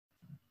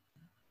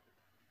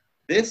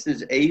This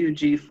is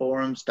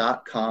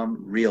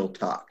AUGforums.com Real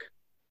Talk.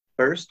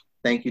 First,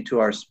 thank you to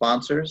our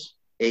sponsors,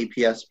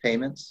 APS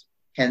Payments,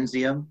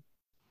 Kenzium,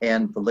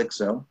 and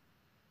Velixo.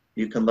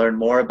 You can learn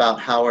more about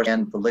how our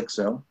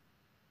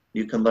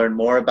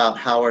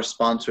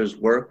sponsors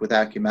work with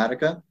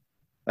Acumatica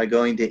by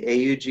going to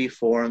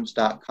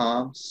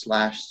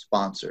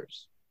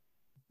augforums.com/sponsors.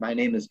 My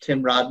name is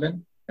Tim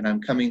Rodman, and I'm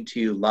coming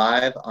to you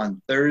live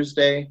on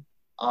Thursday,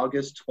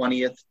 August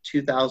 20th,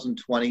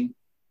 2020,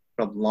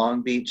 from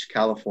Long Beach,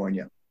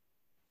 California.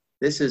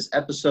 This is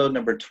episode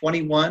number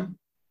 21,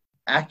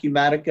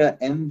 Acumatica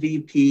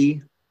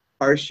MVP,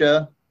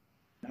 Harsha.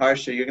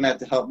 Harsha, you're going to have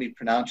to help me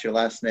pronounce your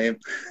last name.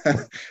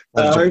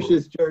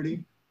 Harsha's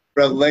journey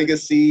from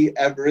legacy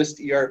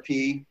Everest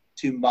ERP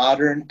to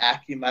modern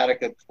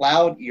Acumatica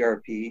Cloud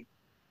ERP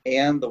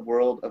and the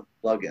world of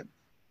plugins.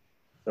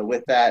 So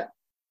with that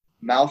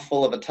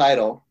mouthful of a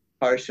title,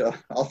 Harsha,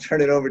 I'll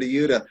turn it over to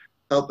you to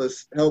help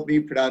me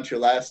pronounce your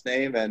last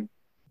name and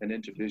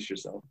introduce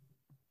yourself.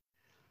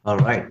 All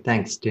right.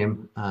 Thanks,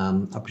 Tim.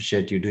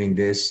 Appreciate you doing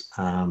this.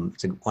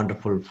 It's a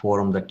wonderful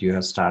forum that you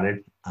have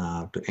started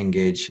to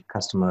engage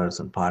customers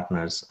and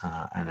partners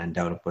and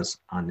developers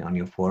on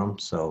your forum.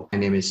 So my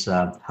name is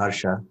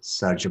Harsha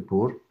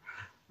Sarjapur.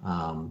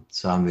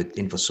 So I'm with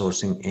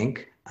InfoSourcing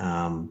Inc.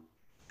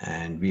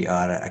 And we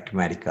are an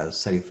Acumatica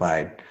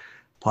certified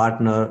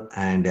partner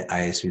and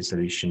ISV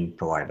solution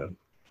provider.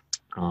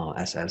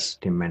 As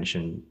Tim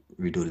mentioned,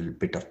 we do a little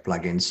bit of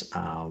plugins,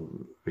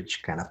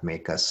 which kind of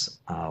make us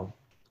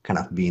kind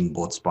of be in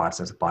both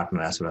spots as a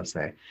partner as well as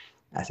an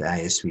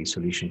ISV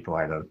solution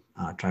provider,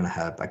 trying to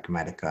help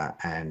Acumatica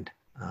and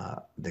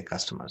the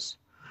customers.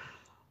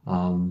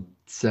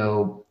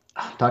 So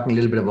talking a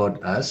little bit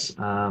about us,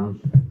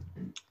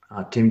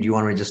 Tim, do you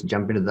want to just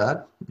jump into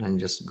that and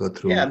just go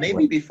through? Yeah,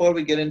 maybe before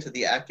we get into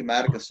the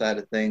Acumatica side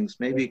of things,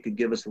 maybe you could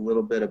give us a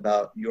little bit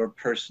about your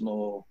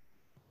personal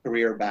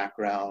career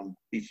background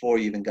before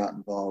you even got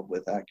involved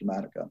with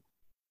Acumatica.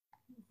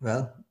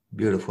 Well,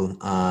 beautiful.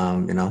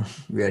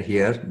 We are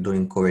here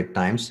during COVID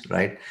times,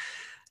 right?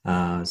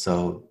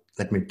 So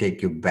let me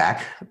take you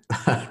back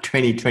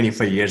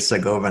 25 years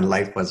ago when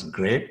life was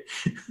great.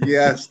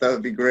 Yes, that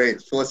would be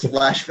great. So let's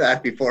flash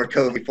back before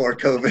COVID.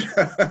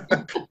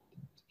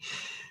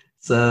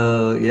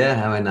 So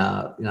yeah,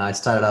 I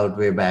started out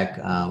way back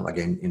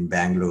again in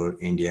Bangalore,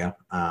 India.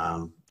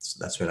 So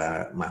that's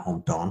where my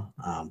hometown.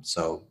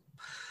 So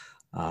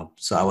I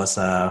was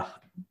a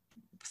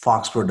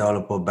Foxpro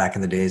developer back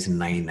in the days in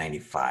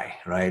 1995,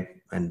 right?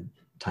 When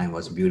time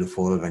was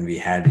beautiful, when we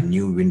had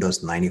new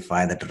Windows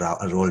 95 that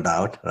rolled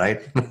out,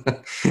 right?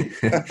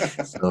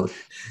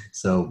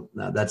 so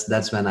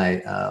that's when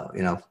I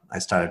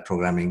started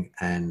programming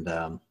and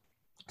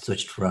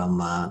switched from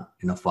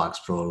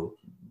Foxpro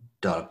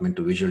development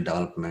to visual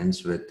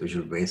developments with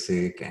Visual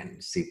Basic and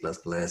C++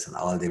 and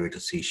all the way to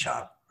C#,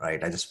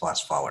 right? I just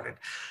fast forwarded,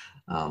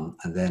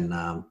 and then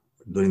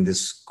during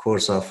this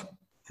course of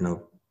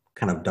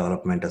kind of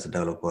development as a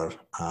developer,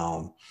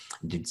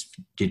 did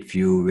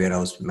few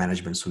warehouse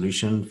management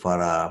solution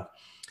for a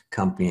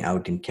company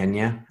out in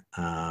Kenya.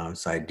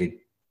 So I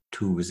did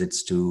 2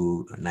 visits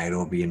to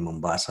Nairobi and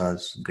Mombasa.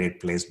 It's a great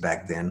place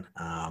back then.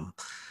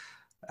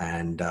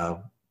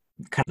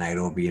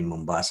 Nairobi and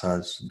Mombasa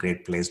is a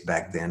great place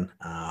back then.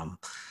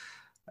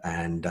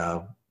 Kind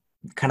of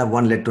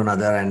one led to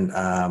another, and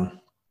I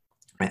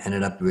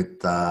ended up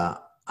with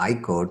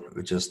iCode,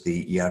 which is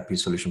the ERP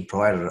solution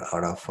provider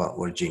out of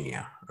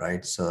Virginia,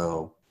 right?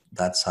 So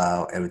that's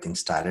how everything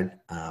started.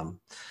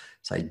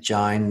 So I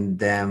joined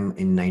them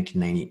in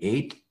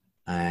 1998,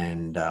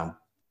 and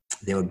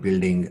they were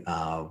building,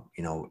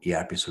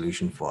 ERP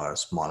solution for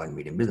small and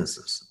medium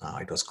businesses.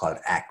 It was called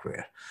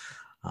Acware.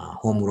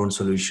 Homegrown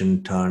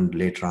solution turned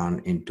later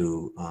on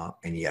into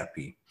an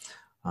ERP.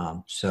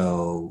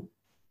 So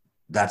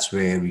that's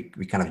where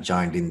we kind of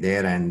joined in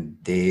there, and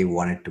they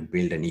wanted to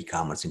build an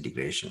e-commerce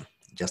integration,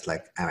 just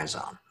like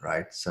Amazon,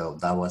 right? So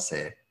that was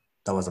a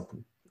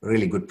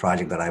really good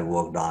project that I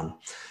worked on.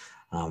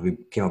 We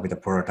came up with a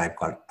prototype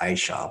called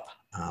iShop,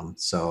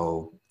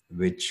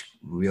 which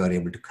we were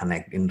able to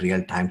connect in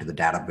real time to the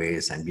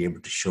database and be able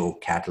to show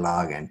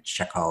catalog and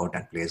checkout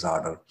and place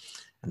order.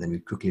 And then we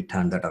quickly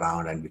turned that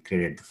around and we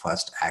created the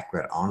first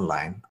Acware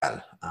online.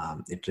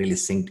 It really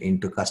synced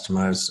into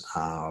customers.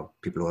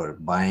 People were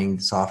buying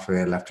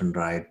software left and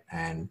right,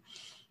 and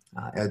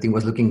everything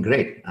was looking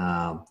great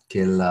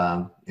till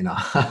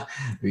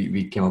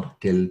we came up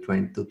till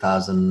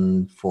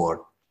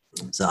 2004.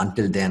 So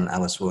until then, I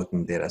was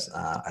working there as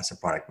a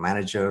product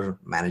manager,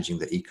 managing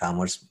the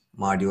e-commerce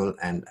module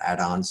and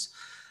add-ons.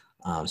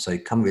 So I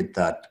come with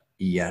that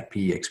ERP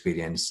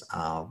experience,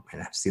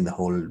 and I've seen the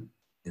whole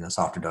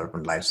software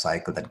development life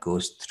cycle that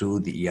goes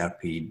through the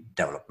ERP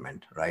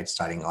development, right?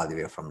 Starting all the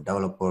way from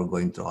developer,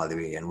 going through all the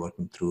way and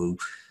working through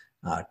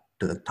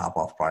to the top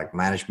of product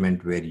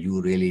management, where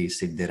you really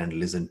sit there and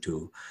listen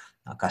to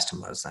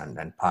customers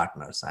and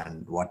partners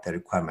and what their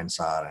requirements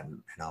are,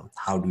 and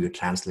how do you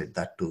translate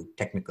that to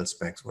technical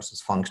specs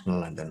versus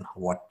functional, and then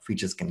what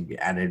features can be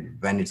added,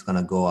 when it's going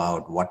to go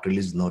out, what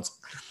release notes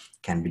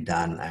can be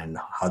done, and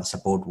how the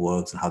support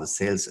works, and how the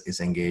sales is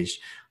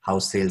engaged, how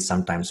sales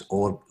sometimes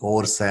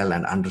oversell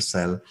and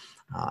undersell,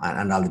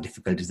 and all the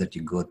difficulties that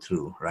you go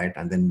through, right?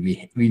 And then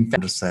we in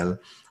fact undersell,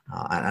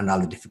 and all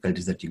the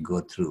difficulties that you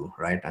go through,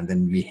 right? And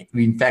then we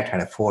in fact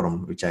had a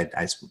forum, which I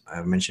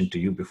mentioned to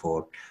you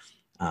before.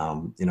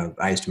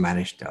 I used to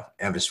manage the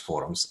Everest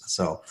forums.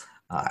 So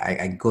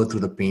I go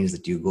through the pains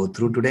that you go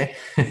through today.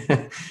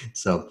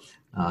 So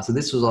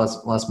this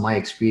was my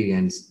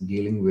experience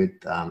dealing with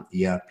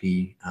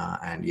ERP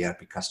and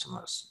ERP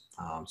customers.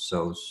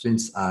 So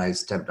since I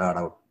stepped out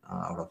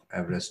of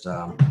Everest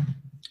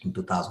in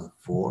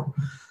 2004,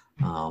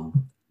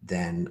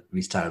 then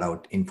we started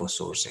out info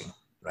sourcing,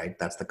 right?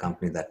 That's the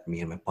company that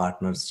me and my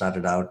partner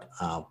started out.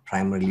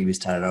 Primarily, we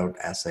started out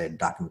as a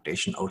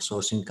documentation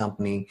outsourcing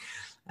company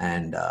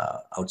and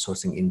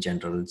outsourcing in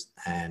general.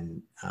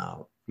 And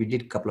we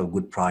did a couple of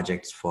good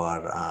projects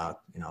for,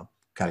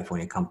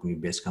 California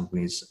based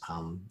companies.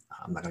 I'm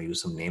not going to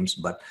use some names,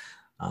 but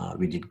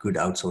we did good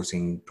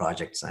outsourcing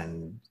projects.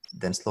 And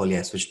then slowly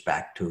I switched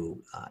back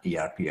to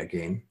ERP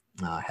again,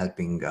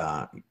 helping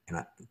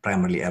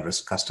primarily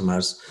Everest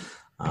customers,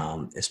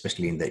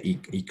 especially in the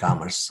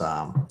e-commerce,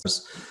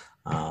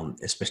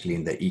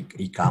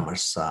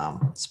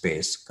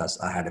 space, because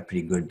I had a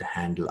pretty good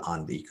handle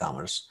on the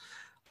e-commerce.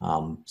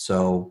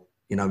 So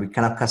we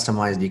kind of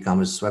customized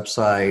e-commerce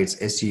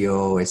websites,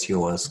 SEO.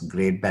 SEO was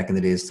great back in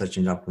the days, search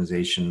engine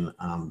optimization.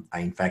 I,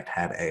 in fact,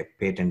 had a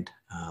patent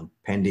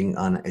pending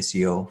on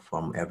SEO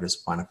from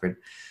Everest point of it.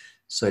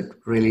 So it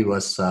really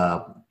was,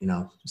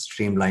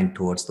 streamlined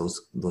towards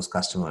those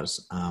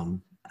customers.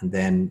 And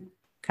then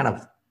kind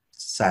of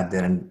sat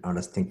there and I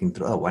was thinking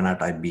through, why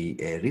not I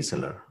be a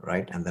reseller,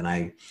 right? And then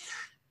I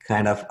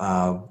kind of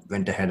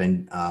went ahead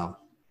and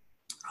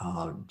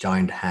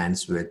joined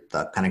hands with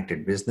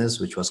Connected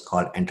Business, which was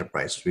called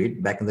Enterprise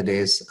Suite back in the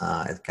days,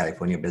 a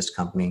California-based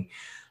company,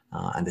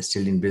 and they're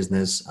still in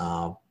business.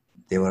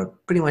 They were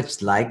pretty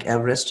much like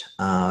Everest,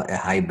 a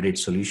hybrid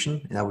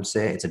solution. And I would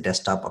say it's a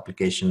desktop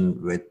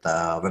application with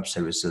web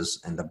services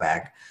in the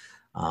back.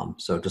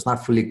 So it was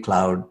not fully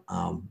cloud.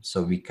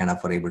 So we kind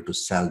of were able to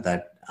sell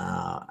that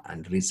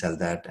and resell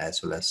that,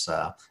 as well as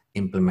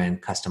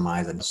implement,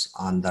 customize, and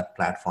on that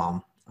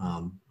platform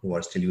who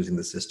are still using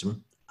the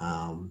system.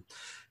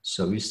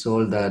 So we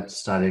sold that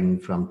starting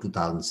from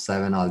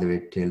 2007 all the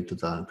way till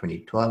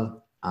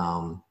 2012.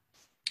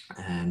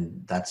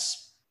 And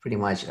that's pretty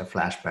much a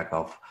flashback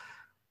of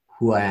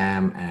who I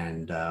am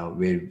and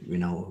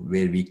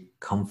where we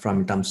come from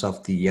in terms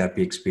of the ERP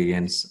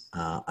experience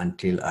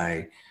until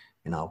I,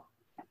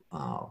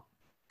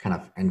 kind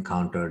of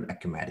encountered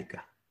Acumatica.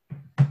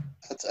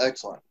 That's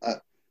excellent.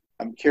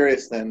 I'm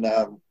curious then,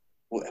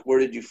 where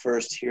did you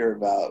first hear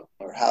about,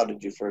 or how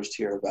did you first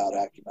hear about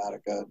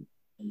Acumatica?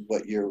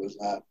 What year was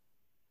that?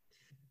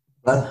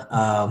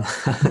 Well,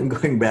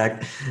 going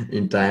back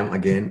in time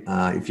again,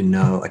 if you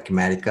know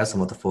Acumatica, some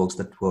of the folks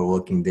that were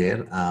working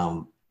there,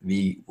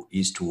 we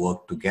used to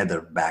work together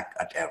back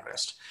at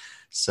Everest.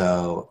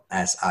 So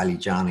as Ali,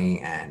 Johnny,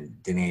 and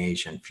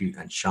Dinesh, and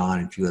Sean,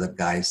 and a few other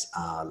guys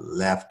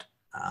left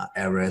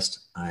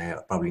Everest,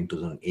 probably in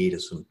 2008 or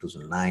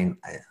 2009.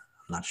 I'm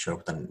not sure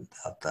of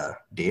the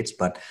dates,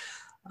 but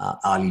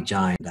Ali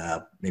joined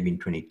maybe in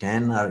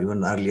 2010 or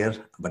even earlier.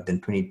 But then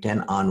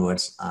 2010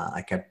 onwards,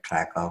 I kept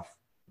track of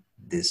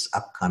this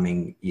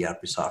upcoming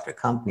ERP software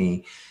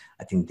company.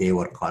 I think they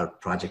were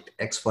called Project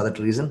X for that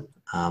reason.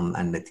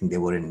 And I think they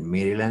were in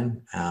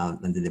Maryland.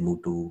 And then they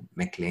moved to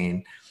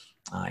McLean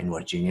in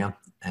Virginia.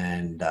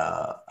 And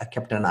I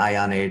kept an eye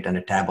on it and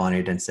a tab on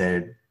it and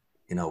said,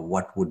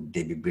 what would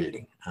they be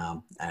building?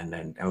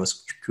 And I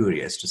was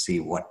curious to see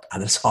what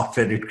other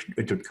software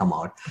it would come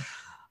out.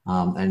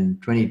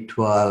 And late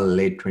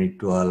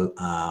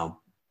 2012,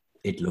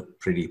 it looked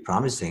pretty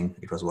promising.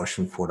 It was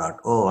version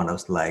 4.0. And I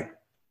was like,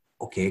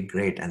 okay,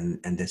 great. And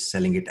they're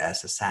selling it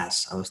as a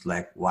SaaS. I was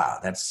like, wow,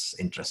 that's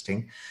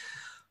interesting.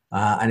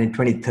 And in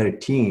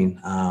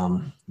 2013,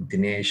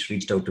 Dinesh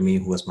reached out to me,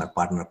 who was my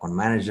partner account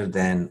manager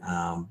then.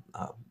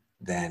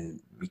 Then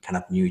we kind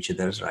of knew each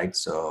other, right?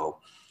 So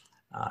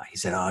he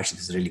said, this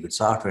is really good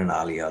software. And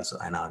Ali also,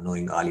 and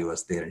knowing Ali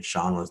was there and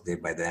Sean was there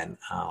by then.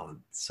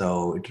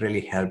 So it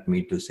really helped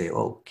me to say,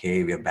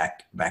 okay, we are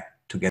back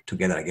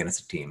together again as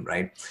a team,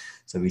 right?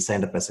 So we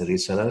signed up as a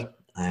reseller.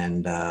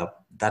 And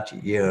that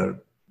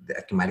year, the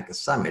Acumatica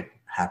Summit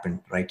happened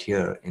right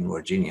here in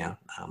Virginia,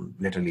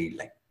 literally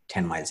like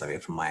 10 miles away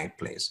from my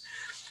place.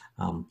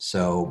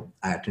 So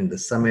I attended the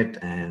summit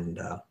and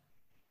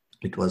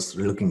it was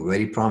looking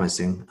very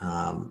promising.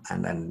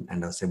 And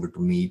I was able to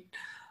meet,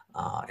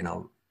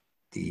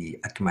 the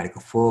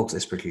Acumatica folks,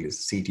 especially the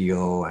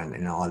CTO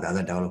and, all the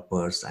other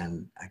developers.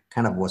 And I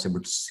kind of was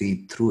able to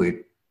see through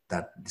it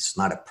that this is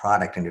not a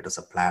product and it was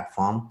a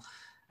platform.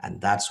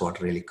 And that's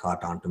what really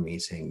caught on to me,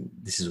 saying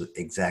this is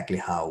exactly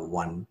how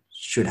one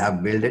should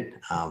have built it.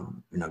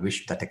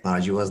 Wish the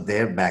technology was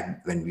there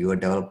back when we were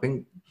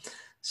developing.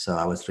 So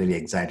I was really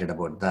excited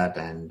about that.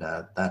 And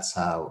that's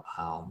how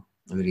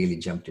we really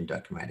jumped into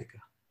Acumatica.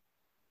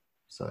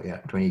 So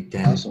yeah,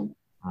 2010. Awesome.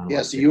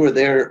 Yeah, so you were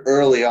there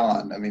early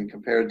on. I mean,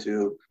 compared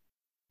to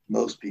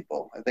most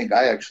people. I think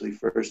I actually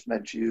first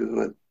met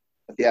you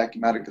at the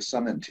Acumatica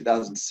Summit in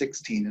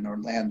 2016 in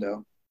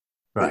Orlando,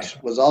 Right. which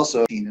was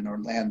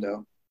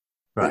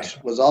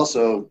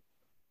also,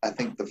 I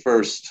think, the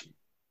first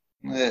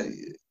uh,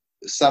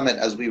 summit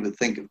as we would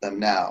think of them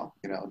now,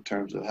 in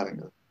terms of having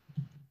a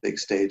big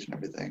stage and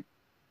everything.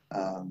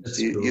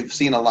 So you've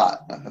seen a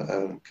lot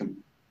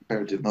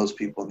compared to most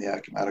people in the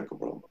Acumatica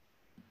world.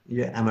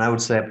 Yeah, I mean, I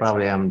would say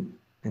probably I'm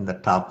in the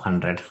top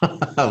 100,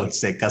 I would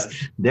say, because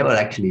they were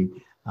actually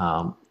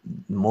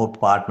more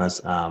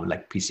partners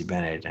like PC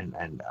Bennett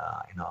and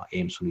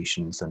AIM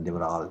Solutions, and they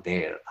were all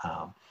there.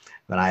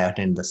 When I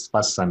attended this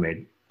first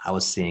summit, I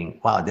was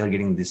saying, wow, they were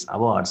getting these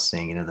awards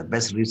saying, the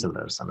best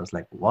resellers. And I was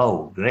like,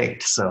 wow,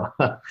 great. So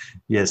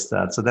yes,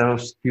 so there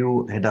was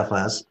few ahead of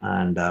us,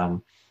 and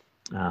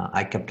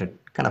I kept a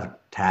kind of a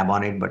tab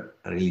on it, but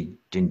I really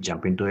didn't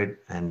jump into it.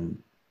 And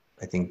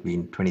I think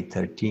in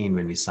 2013,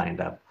 when we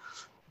signed up,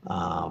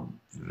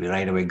 we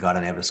right away got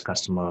an Everest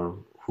customer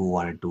who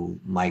wanted to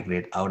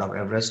migrate out of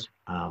Everest.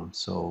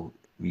 So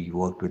we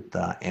worked with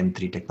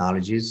M3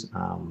 Technologies,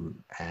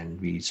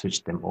 and we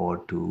switched them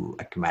over to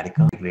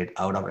Acumatica, migrate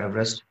out of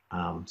Everest.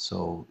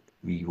 So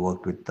we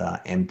worked with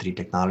M3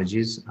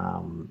 Technologies,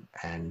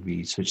 and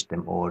we switched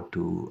them over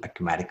to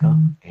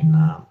Acumatica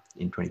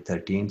in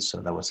 2013. So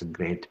that was a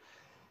great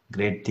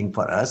thing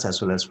for us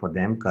as well as for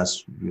them,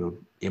 because we were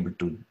able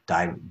to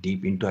dive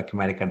deep into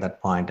Acumatica at that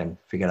point and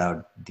figure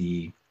out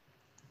the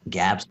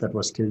gaps that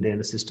were still there in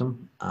the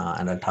system.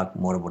 And I'll talk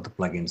more about the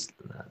plugins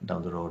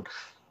down the road.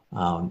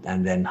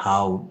 And then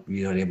how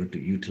we are able to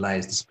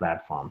utilize this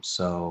platform.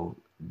 So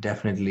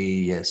definitely,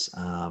 yes,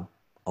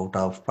 out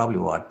of probably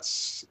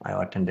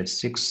I attended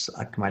 6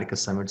 Acumatica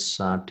summits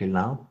till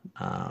now.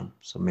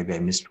 So maybe I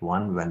missed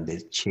one when they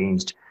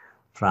changed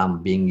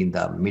from being in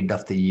the mid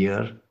of the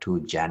year to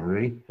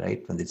January,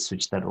 right? When they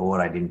switched that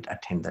over, I didn't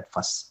attend that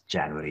first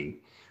January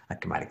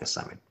Acumatica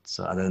Summit.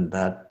 So other than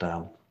that,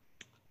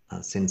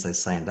 since I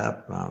signed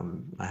up,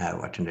 I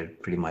have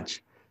attended pretty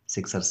much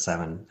 6 or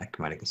 7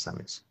 Acumatica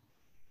Summits.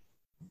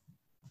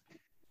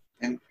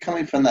 And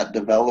coming from that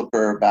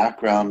developer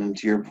background, and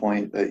to your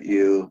point that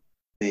you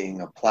being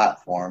a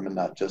platform and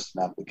not just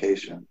an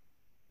application,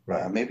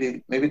 right?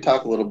 Maybe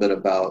talk a little bit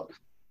about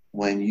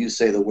when you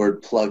say the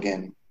word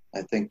plugin.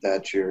 I think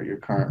that's your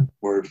current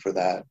word for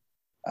that.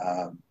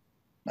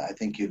 I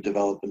think you've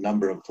developed a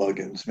number of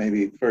plugins.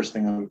 Maybe first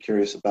thing I'm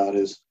curious about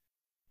is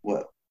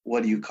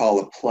what do you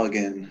call a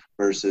plugin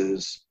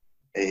versus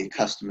a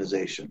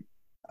customization?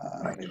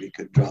 Right. Maybe you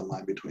could draw a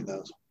line between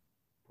those.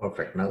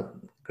 Perfect. No,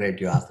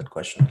 great you asked that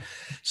question.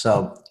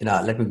 So,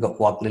 let me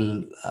walk a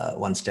little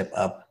one step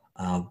up.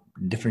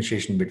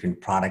 Differentiation between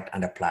product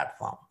and a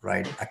platform,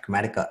 right?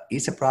 Acumatica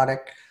is a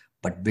product,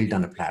 but built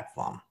on a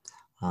platform.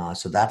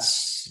 So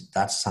that's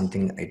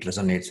something, it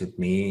resonates with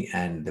me,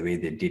 and the way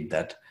they did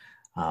that.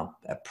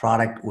 A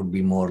product would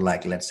be more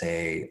like, let's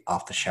say,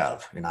 off the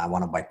shelf. I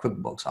want to buy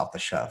QuickBooks off the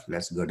shelf.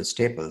 Let's go to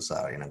Staples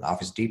or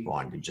Office Depot,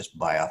 and you just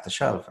buy off the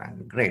shelf,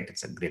 and great,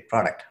 it's a great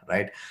product,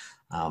 right?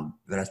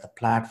 Whereas the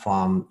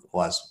platform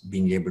was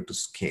being able to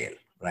scale,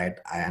 right?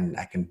 And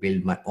I can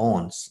build my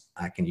own.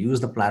 I can use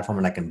the platform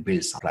and I can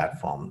build some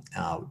platform.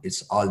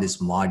 It's all these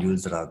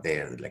modules that are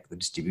there, like the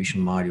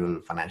distribution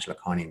module, financial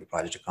accounting, the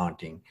project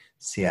accounting,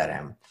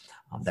 CRM.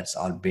 That's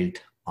all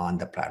built on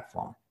the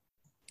platform.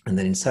 And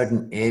then in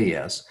certain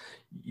areas,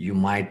 you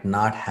might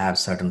not have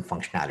certain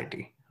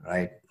functionality,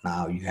 right?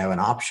 Now you have an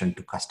option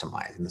to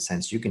customize, in the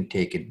sense you can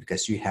take it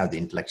because you have the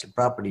intellectual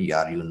property,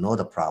 or you know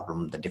the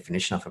problem, the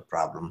definition of a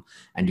problem,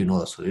 and you know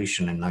the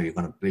solution. And now you're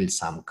going to build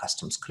some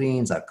custom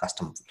screens or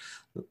custom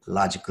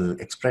logical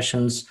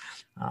expressions,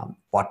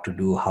 what to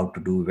do, how to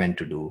do, when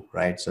to do,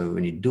 right? So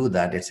when you do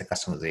that, it's a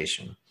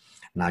customization.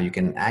 Now you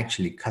can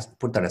actually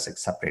put that as a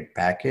separate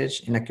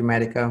package in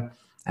Acumatica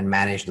and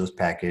manage those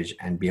packages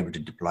and be able to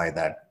deploy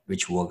that,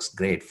 which works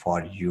great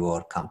for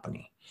your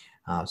company.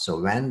 So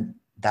when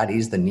that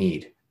is the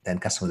need, then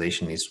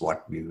customization is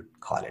what we would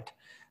call it.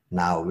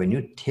 Now, when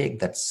you take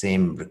that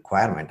same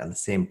requirement and the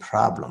same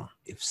problem,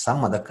 if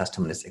some other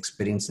customer is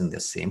experiencing the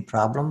same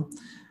problem,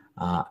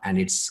 and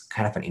it's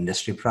kind of an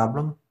industry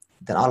problem,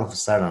 then all of a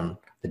sudden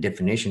the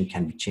definition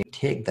can be changed.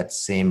 Take that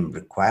same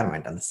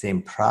requirement and the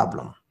same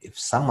problem. If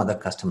some other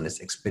customer is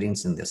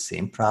experiencing the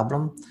same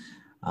problem,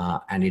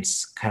 and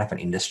it's kind of an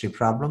industry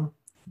problem,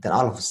 then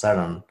all of a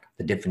sudden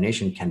the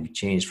definition can be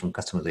changed from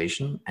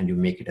customization, and you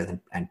make it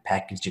and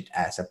package it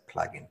as a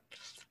plugin.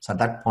 So at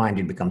that point,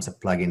 it becomes a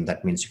plugin.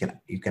 That means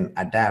you can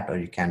adapt, or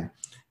you can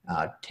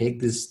take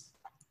this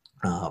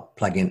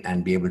plugin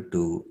and be able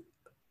to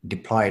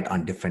deploy it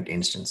on different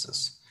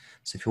instances.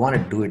 So if you want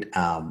to do it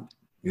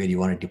where you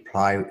want to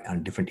deploy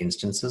on different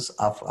instances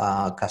of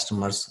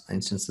customers'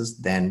 instances,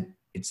 then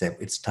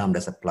it's termed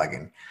as a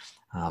plugin.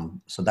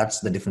 So that's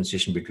the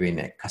differentiation between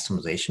a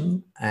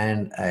customization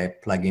and a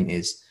plugin.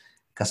 Is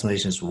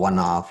customization is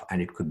one-off,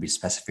 and it could be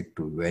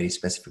very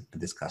specific to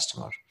this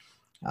customer.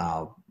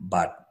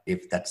 But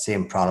if that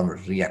same problem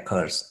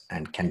reoccurs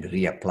and can be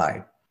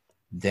reapplied,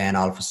 then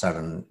all of a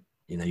sudden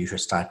you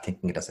should start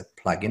thinking it as a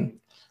plugin,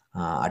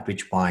 at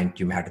which point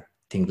you may have to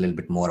think a little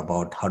bit more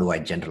about how do I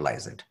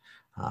generalize it?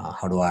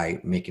 How do I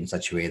make it in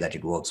such a way that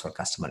it works for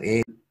customer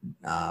A?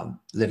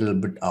 Little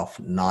bit of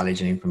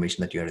knowledge and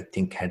information that you have to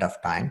think ahead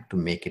of time to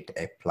make it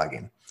a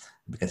plugin,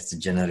 because it's a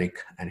generic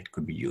and it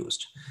could be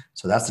used.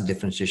 So that's the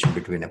differentiation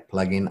between a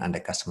plugin and a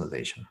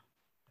customization.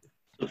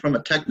 So from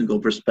a technical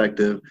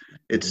perspective,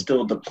 it's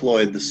still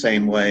deployed the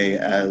same way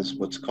as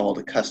what's called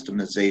a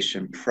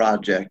customization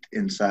project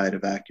inside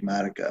of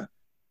Acumatica.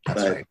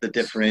 That's But right. the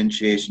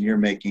differentiation you're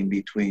making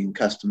between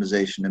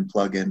customization and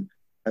plugin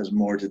has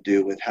more to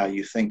do with how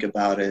you think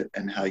about it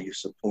and how you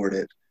support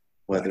it,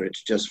 whether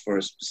it's just for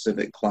a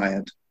specific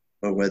client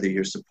or whether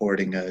you're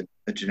supporting a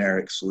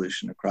generic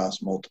solution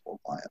across multiple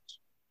clients.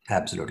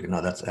 Absolutely.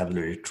 No, that's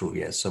absolutely true.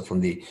 Yes. So from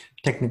the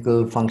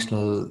technical,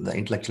 functional, the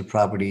intellectual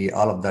property,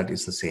 all of that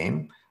is the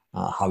same.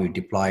 How you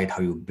deploy it,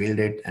 how you build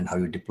it, and how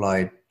you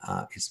deploy it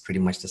is pretty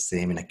much the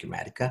same in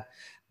Acumatica.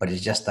 But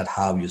it's just that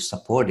how you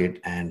support it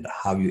and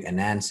how you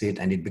enhance it,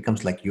 and it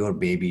becomes like your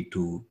baby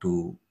to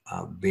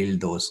build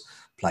those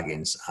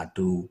plugins.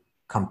 To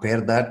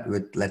compare that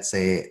with, let's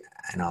say,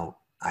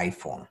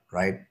 iPhone,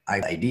 right?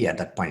 ID at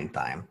that point in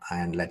time,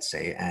 and let's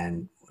say,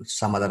 and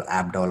some other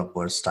app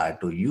developers start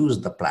to use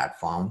the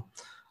platform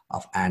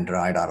of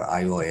Android or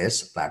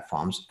iOS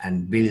platforms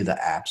and build the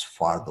apps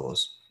for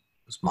those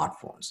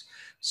smartphones.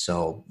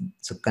 So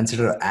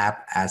consider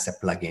app as a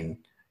plugin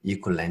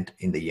equivalent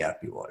in the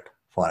ERP world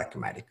for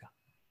Acumatica.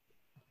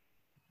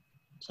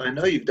 So I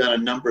know you've done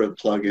a number of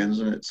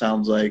plugins, and it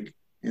sounds like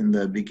in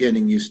the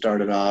beginning you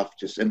started off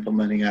just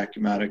implementing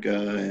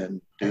Acumatica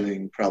and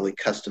doing probably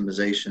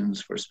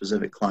customizations for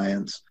specific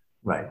clients.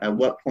 Right. At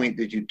what point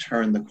did you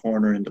turn the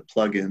corner into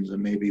plugins,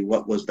 and maybe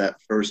what was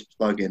that first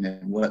plugin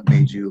and what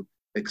made you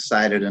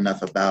excited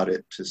enough about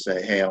it to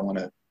say, hey, I want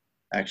to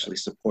actually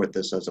support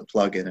this as a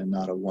plugin and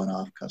not a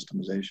one-off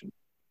customization?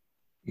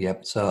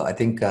 Yep. So I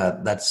think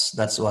that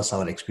was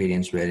our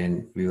experience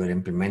wherein we were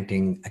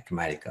implementing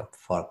Acumatica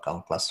for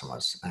our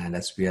customers. And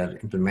as we are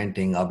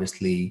implementing,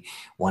 obviously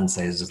one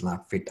size does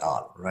not fit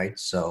all, right?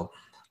 So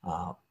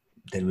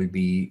there will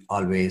be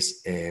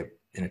always a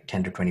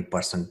 10 to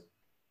 20%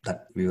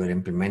 that we were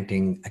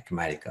implementing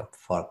Acumatica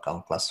for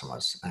our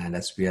customers. And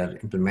as we are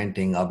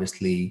implementing,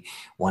 obviously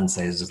one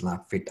size does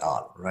not fit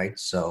all, right?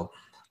 So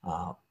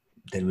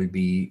there will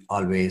be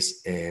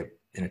always a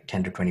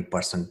 10 to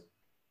 20%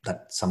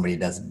 that somebody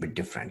does a bit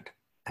different.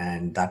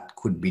 And that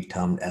could be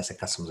termed as a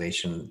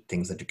customization,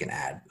 things that you can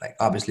add. Like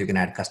obviously you can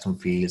add custom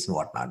fields and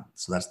whatnot.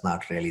 So that's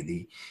not really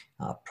the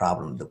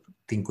problem. The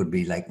thing could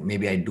be like,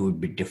 maybe I do it a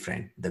bit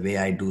different. The way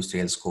I do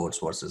sales codes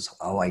versus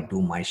how I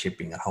do my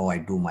shipping or how I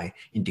do my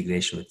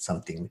integration with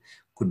something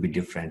could be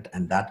different.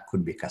 And that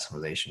could be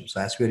customization. So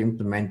as we're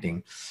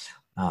implementing,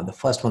 the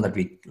first one that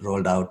we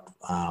rolled out,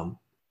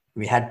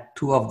 we had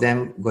two of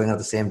them going at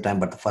the same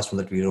time, but the first one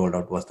that we rolled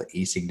out was the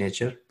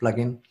e-signature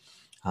plugin.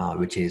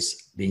 Which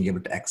is being able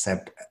to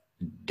accept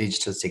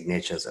digital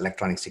signatures,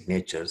 electronic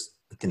signatures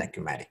within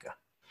Acumatica.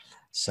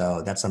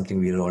 So that's something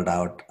we rolled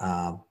out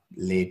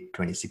late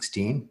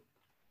 2016,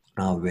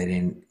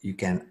 wherein you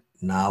can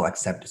now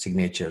accept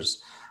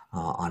signatures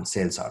on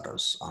sales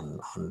orders, on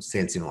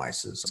sales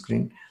invoices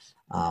screen.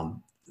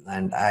 And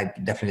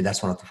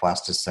that's one of the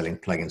fastest selling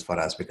plugins for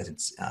us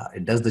because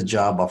it does the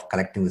job of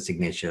collecting the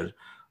signature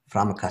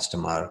from a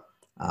customer.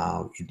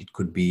 It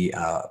could be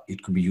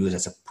used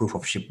as a proof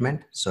of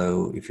shipment.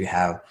 So if you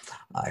have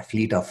a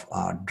fleet of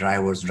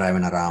drivers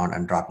driving around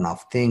and dropping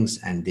off things,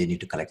 and they need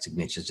to collect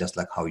signatures, just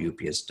like how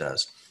UPS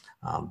does,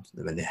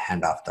 when they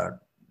hand off the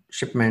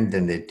shipment,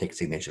 then they take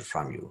signature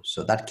from you.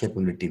 So that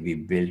capability we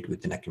built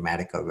within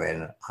Acumatica,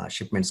 where on a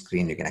shipment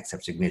screen you can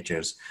accept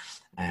signatures,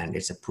 and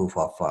it's a proof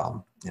of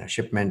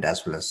shipment,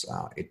 as well as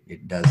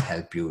it does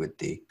help you with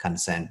the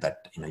consent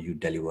that you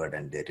delivered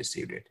and they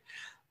received it.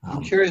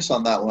 I'm curious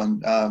on that one.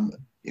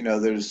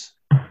 There's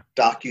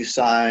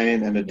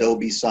DocuSign and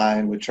Adobe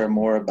Sign, which are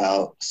more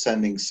about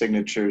sending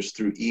signatures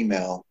through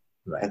email.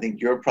 Right. I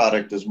think your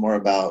product is more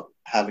about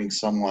having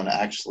someone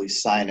actually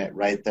sign it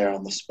right there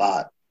on the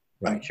spot.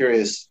 Right. I'm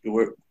curious,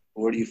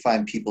 where do you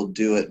find people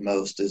do it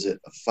most? Is it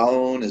a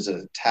phone? Is it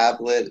a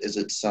tablet? Is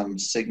it some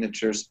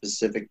signature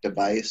specific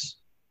device?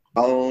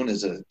 Phone?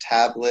 Is it a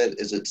tablet?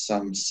 Is it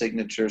some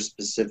signature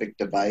specific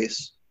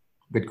device?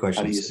 Good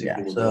question. How do you see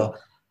people do it?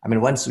 I mean,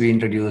 once we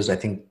introduced, I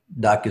think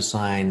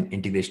DocuSign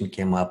integration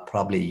came up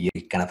probably a year.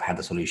 We kind of had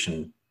the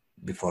solution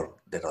before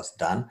that was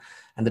done.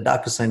 And the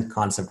DocuSign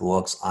concept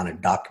works on a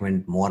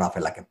document more of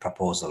like a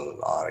proposal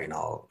or,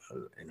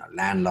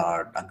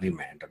 landlord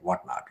agreement or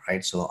whatnot,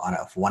 right? So on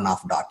a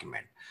one-off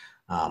document.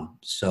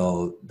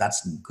 So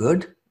that's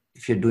good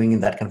if you're doing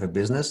that kind of a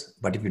business.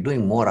 But if you're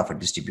doing more of a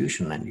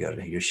distribution and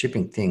you're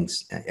shipping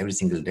things every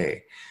single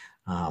day,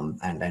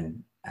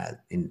 when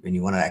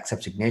you want to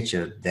accept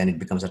signature, then it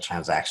becomes a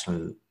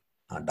transactional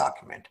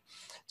document.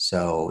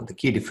 So the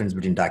key difference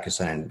between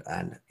DocuSign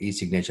and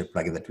e-signature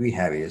plugin that we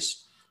have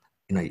is,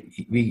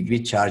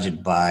 we charge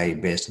it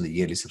based on the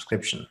yearly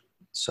subscription.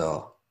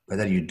 So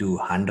whether you do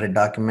 100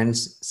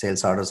 documents,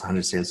 sales orders,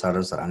 100 sales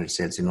orders, or 100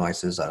 sales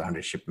invoices, or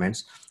 100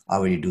 shipments,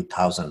 or when you do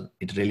 1,000,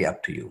 it's really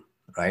up to you,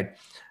 right?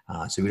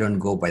 So we don't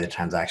go by the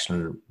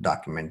transactional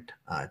document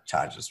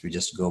charges. We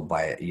just go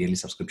by a yearly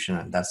subscription,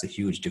 and that's a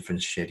huge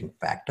differentiating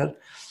factor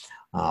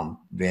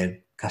where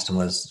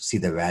customers see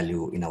the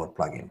value in our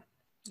plugin,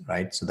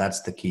 right? So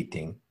that's the key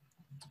thing.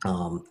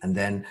 And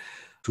then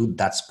to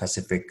that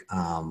specific,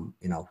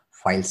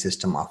 file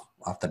system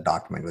of the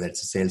document, whether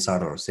it's a sales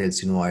order or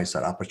sales invoice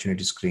or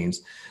opportunity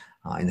screens.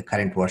 In the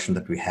current version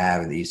that we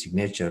have in the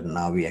e-signature,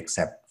 now we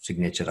accept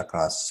signature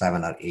across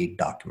 7 or 8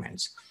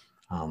 documents.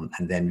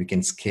 And then we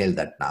can scale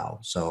that now.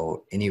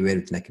 So anywhere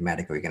within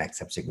Acumatica, we can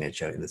accept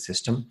signature in the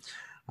system.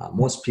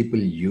 Most people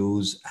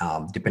use,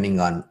 depending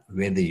on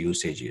where the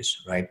usage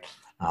is, right?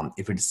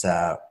 If it's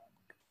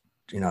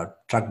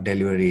truck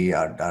delivery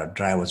or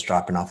drivers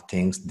dropping off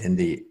things, then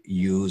they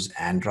use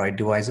Android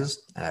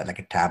devices, like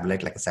a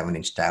tablet, like a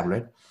 7-inch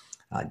tablet,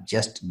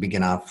 just big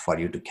enough for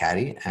you to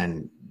carry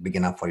and big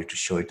enough for you to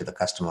show it to the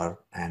customer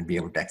and be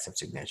able to accept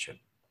signature.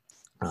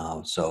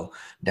 So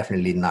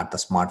definitely not the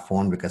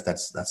smartphone, because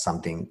that's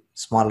something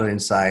smaller in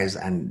size,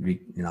 and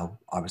we,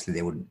 obviously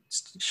they would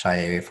shy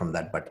away from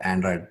that, but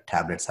Android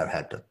tablets have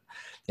helped it.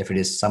 If it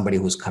is somebody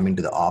who's coming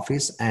to the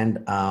office and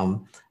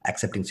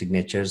accepting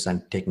signatures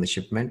and taking the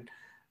shipment,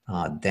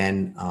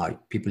 then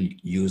people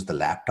use the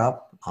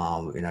laptop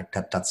in a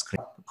touch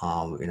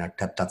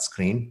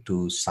screen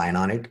to sign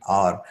on it,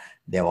 or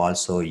they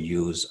also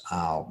use,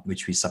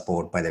 which we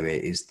support, by the way,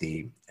 is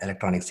the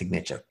electronic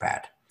signature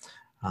pad.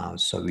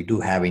 So we do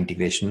have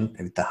integration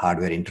with the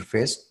hardware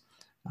interface.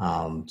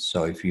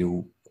 So if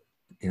you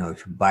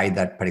buy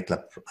that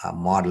particular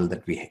model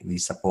that we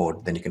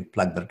support, then you can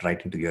plug that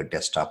right into your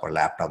desktop or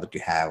laptop that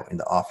you have in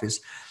the office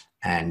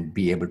and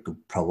be able to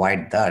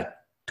provide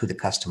that to the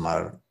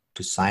customer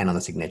to sign on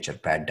the signature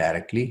pad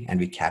directly, and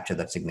we capture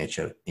that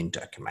signature into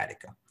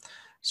Acumatica.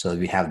 So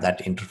we have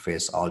that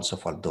interface also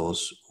for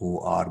those who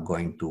are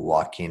going to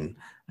walk in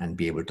and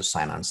be able to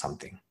sign on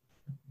something.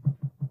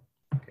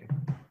 Okay.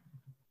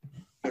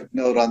 Quick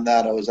note on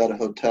that, I was at a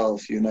hotel a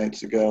few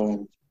nights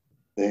ago,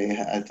 and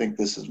I think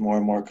this is more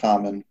and more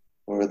common,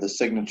 for the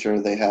signature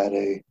they had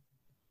a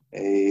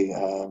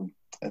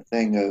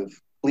thing of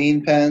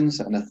clean pens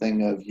and a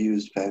thing of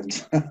used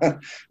pens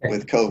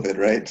with COVID,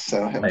 right?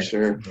 So I'm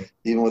sure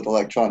even with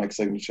electronic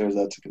signatures,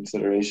 that's a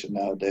consideration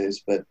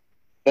nowadays. But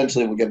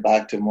eventually we'll get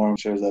back to more. I'm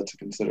sure that's a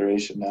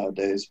consideration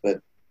nowadays.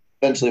 But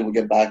eventually we'll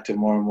get back to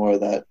more and more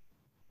that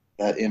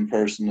in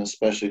person,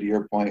 especially to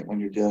your point, when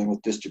you're dealing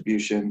with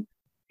distribution,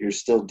 you're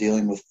still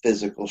dealing with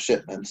physical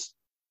shipments.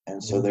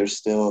 And so there's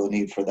still a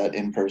need for that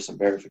in-person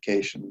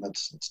verification.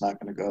 It's not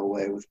going to go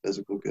away with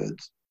physical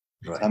goods.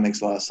 Right. So that makes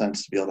a lot of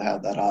sense to be able to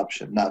have that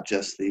option, not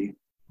just the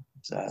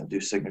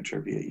do signature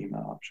via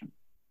email option.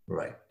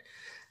 Right.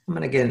 I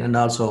mean, again, and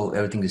also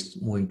everything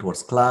is moving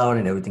towards cloud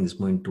and everything is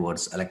moving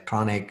towards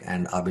electronic.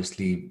 And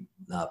obviously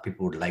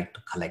people would like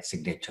to collect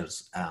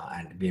signatures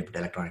and be able to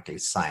electronically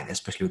sign,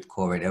 especially with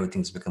COVID,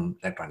 everything's become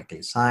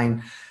electronically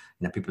signed.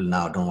 People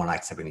now don't want to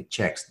accept any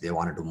checks. They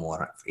want to do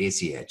more of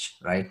ACH,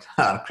 right?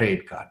 Or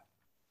credit card.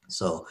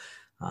 So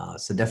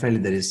definitely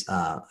there is,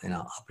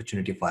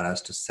 opportunity for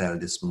us to sell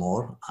this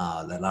more. There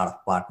are a lot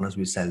of partners.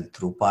 We sell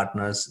through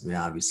partners.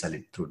 We sell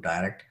it through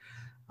direct.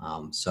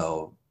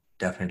 So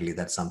definitely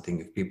that's something.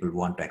 If people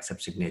want to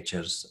accept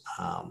signatures,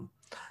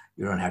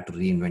 you don't have to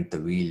reinvent the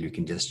wheel. You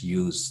can just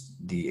use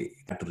the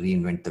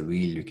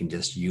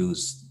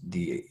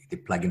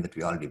plugin that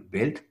we already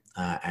built.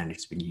 And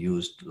it's been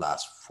used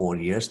last 4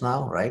 years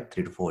now, right?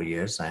 3 to 4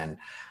 years. And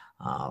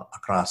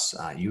across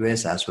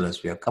US, as well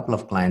as we have a couple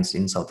of clients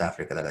in South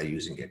Africa that are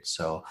using it.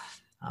 So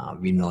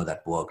we know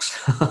that works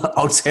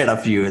outside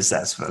of US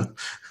as well.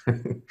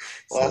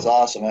 Well, that's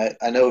awesome.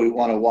 I know we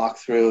want to walk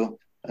through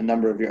a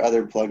number of your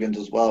other plugins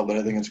as well, but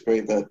I think it's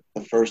great that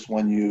the first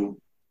one you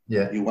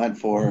went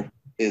for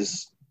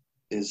is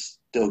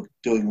still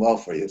doing well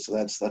for you. So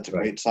that's a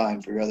great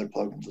sign for your other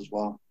plugins as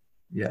well.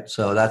 Yeah,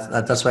 so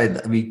that's why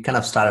we kind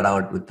of started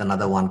out with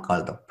another one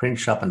called the Print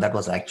Shop, and that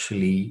was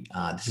actually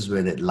this is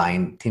where the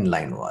thin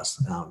line was.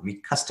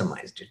 We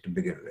customized it to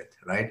begin with,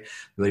 right?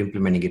 We were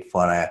implementing it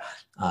for a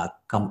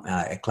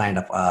client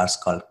of ours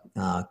called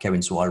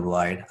Kevin's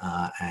Worldwide,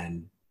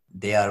 and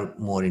they are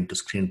more into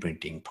screen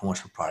printing,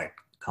 promotional product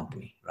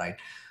company, right?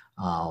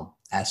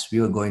 As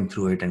we were going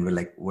through it, and we're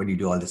like, why do you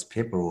do all this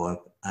paperwork?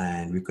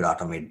 And we could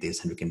automate this,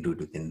 and we can do it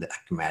within the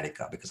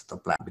Acumatica because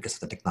of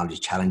the technology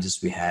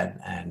challenges we had.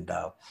 And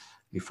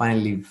we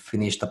finally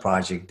finished the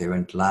project. They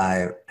went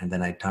live, and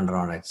then I turned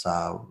around and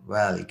saw,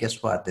 well,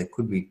 guess what? There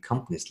could be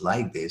companies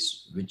like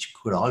this which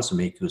could also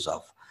make use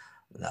of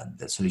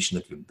the solution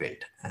that we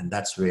built. And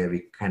that's where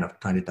we kind of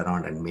turned it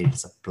around and made it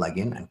as a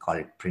plugin and called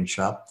it Print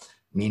Shop.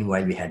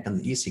 Meanwhile, we had done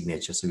the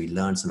e-signature, so we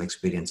learned some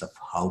experience of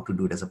how to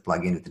do it as a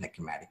plugin within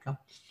Acumatica.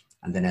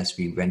 And then as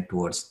we went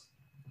towards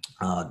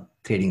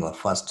creating our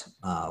first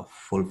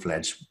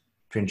full-fledged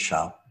Print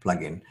Shop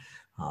plugin,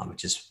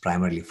 which is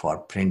primarily for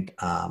print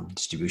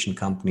distribution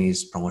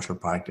companies, promotional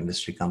product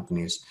industry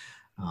companies,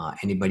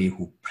 Anybody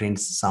who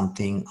prints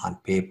something on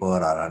paper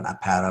or on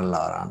apparel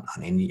or on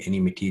any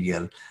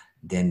material,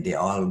 then they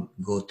all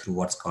go through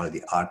what's called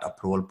the art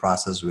approval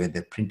process, where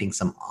they're printing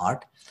some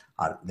art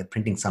or they're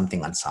printing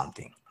something on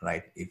something,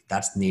 right? If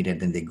that's needed,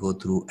 then they go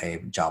through a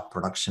job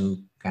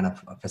production kind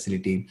of a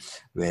facility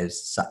where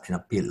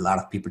a lot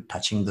of people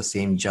touching the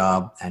same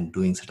job and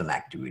doing certain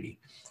activity.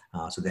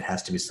 So there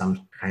has to be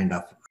some kind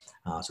of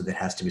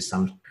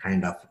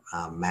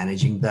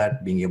managing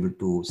that, being able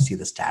to see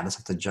the status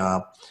of the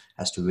job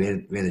as to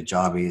where the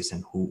job is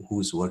and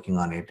who's working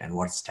on it and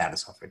what's the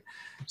status of it.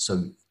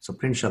 So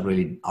print shop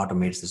really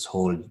automates this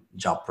whole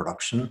job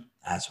production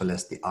as well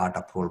as the art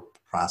approval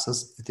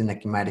process within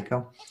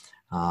Acumatica,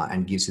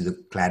 and gives you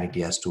the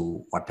clarity as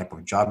to what type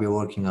of job you're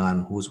working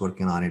on, who's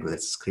working on it, whether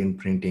it's screen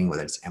printing,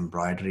 whether it's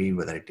embroidery,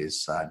 whether it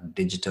is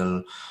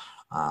digital,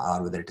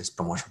 or whether it is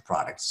promotional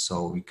products.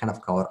 So we kind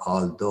of cover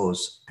all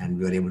those, and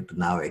we were able to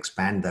now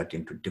expand that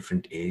into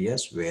different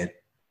areas where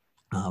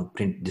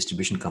print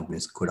distribution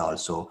companies could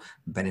also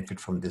benefit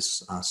from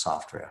this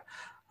software,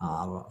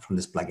 from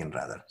this plugin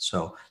rather.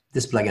 So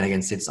this plugin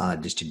again sits on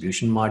a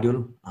distribution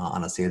module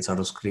on a sales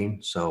auto screen.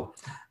 So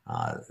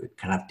it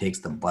kind of takes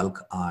the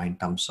bulk in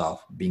terms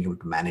of being able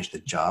to manage the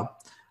job.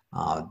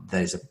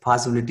 There is a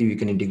possibility we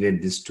can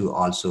integrate this to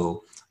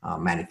also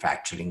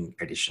manufacturing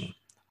edition.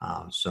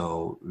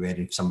 So where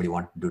if somebody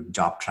wants to do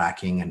job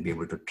tracking and be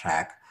able to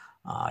track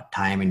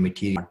time and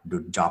material,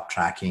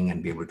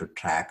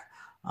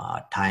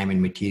 time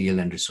and material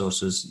and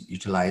resources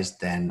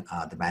utilized, then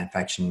the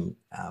manufacturing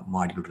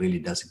module really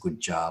does a good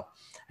job,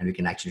 and we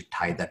can actually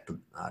tie that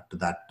to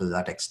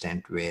that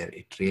extent where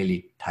it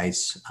really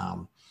ties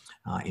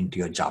into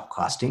your job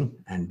costing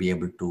and be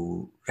able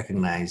to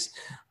recognize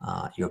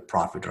your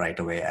profit right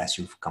away as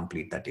you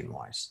complete that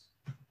invoice.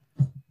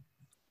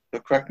 So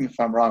correct me if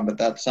I'm wrong, but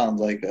that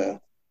sounds like a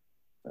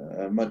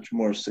much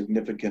more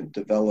significant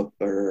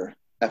developer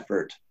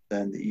effort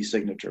than the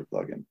e-signature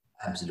plugin.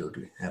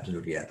 Absolutely.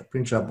 Yeah, the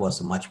print shop was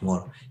a much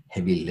more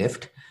heavy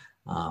lift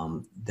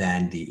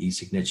than the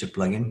e-signature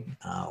plugin,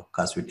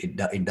 because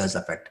it does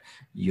affect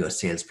your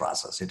sales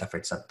process. It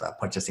affects the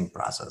purchasing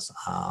process.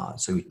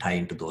 So we tie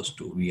into those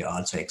two. We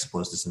also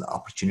expose this in the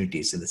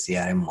opportunities in the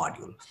CRM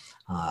module.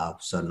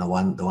 So the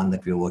one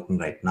that we're working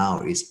right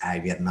now is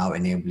we are now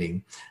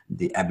enabling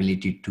the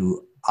ability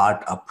to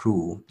art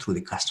approve through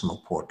the customer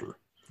portal.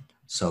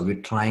 So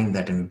we're trying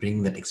that and we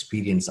bring that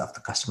experience of the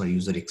customer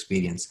user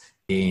experience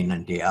day in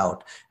and day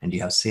out. And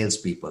you have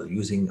salespeople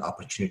using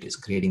opportunities,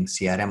 creating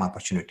CRM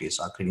opportunities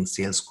or creating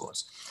sales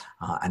codes,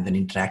 and then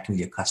interacting with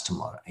your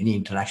customer. Any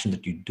interaction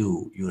that you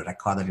do, you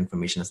record that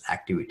information as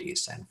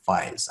activities and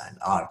files and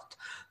art.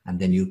 And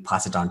then you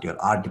pass it on to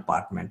your art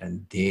department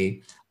and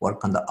they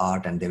work on the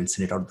art and they will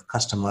send it out to the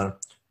customer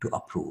to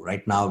approve.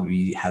 Right now,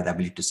 we have the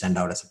ability to send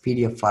out as a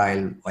PDF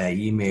file via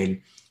email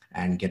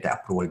and get the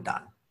approval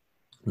done.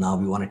 Now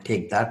we want to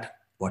take that,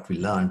 what we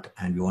learned,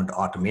 and we want to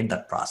automate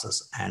that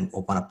process and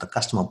open up the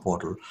customer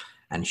portal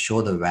and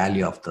show the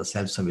value of the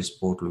self-service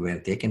portal where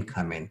they can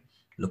come in,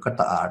 look at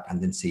the art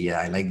and then say, yeah,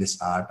 I like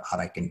this art, or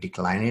I can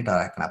decline it, or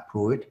I can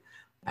approve it.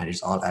 And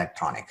it's all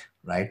electronic,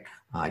 right?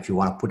 If you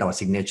want to put our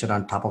signature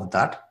on top of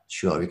that,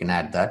 sure, we can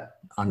add that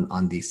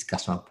on this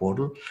customer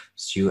portal.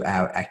 So you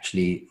have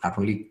actually not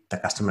only the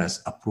customer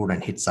has approved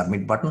and hit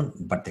submit button,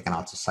 but they can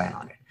also sign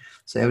on it.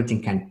 So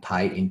everything can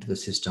tie into the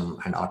system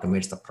and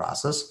automates the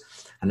process.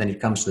 And then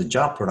it comes to the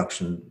job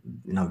production.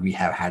 We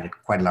have had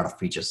quite a lot of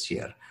features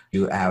here.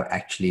 You have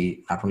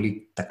actually not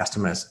only the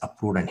customer has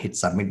approved and hit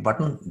submit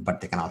button,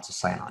 but they can also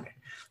sign on it.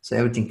 So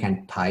everything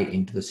can tie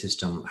into the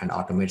system and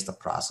automates the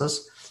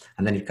process.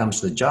 And then it comes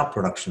to the job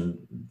production.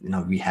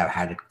 We have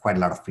had quite a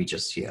lot of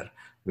features here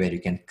where you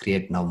can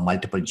create now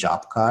multiple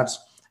job cards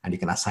and you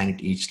can assign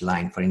it each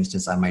line. For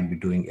instance, I might be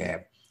doing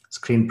a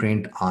screen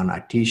print on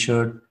a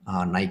t-shirt,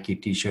 Nike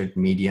t-shirt,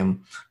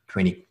 medium,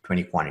 20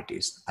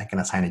 quantities. I can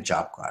assign a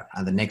job card.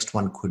 And the next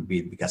one could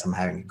be, because I'm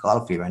having a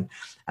golf event,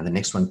 and the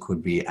next one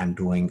could be I'm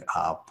doing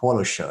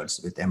polo shirts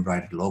with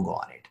embroidered logo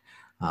on it.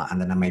 And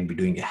then I might be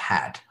doing a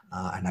hat,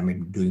 and I might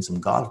be doing some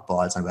golf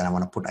balls, and when I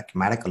want to put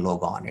Acumatica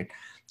logo on it,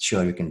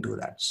 sure, you can do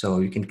that.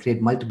 So you can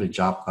create multiple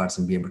job cards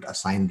and be able to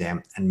assign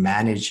them and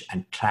manage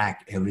and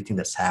track everything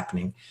that's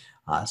happening.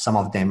 Some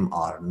of them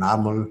are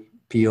normal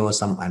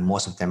POs, and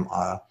most of them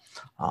are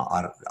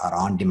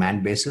on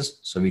demand basis.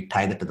 So we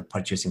tie that to the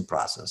purchasing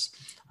process.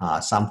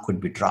 Some could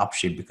be drop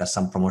shipped because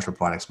some promotional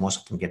products, most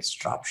of them gets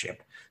drop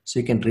shipped. So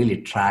you can really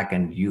track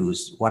and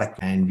use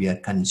and we are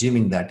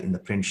consuming that in the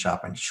print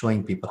shop and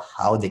showing people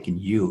how they can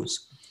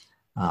use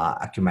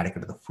Acumatica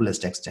to the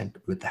fullest extent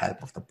with the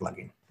help of the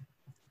plugin.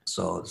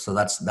 So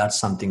that's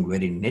something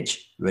very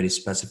niche, very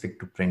specific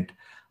to print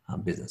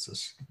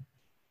businesses.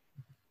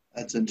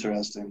 That's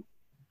interesting.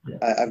 Yeah.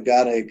 I've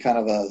got a kind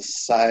of a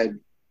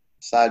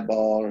sideball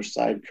or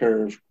side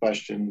curve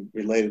question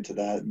related to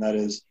that, and that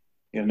is,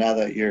 now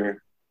that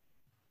you're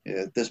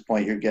at this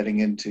point, you're getting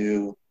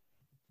into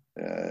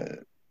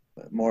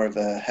more of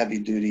a heavy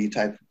duty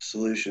type of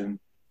solution.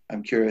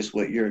 I'm curious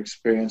what your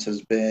experience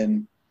has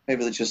been.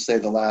 Maybe let's just say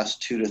the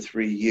last 2 to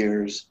 3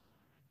 years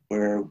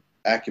where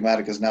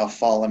Acumatica has now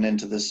fallen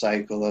into this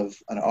cycle of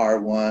an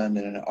R1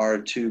 and an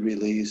R2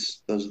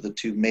 release. Those are the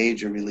two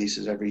major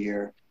releases every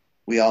year.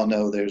 We all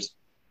know there's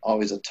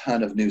always a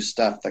ton of new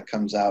stuff that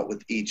comes out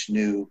with each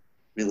new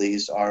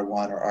release,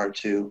 R1 or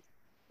R2.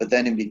 But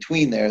then in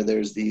between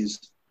there's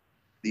these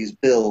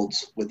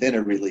builds within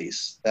a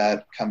release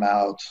that come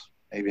out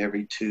maybe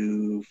every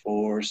 2,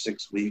 4,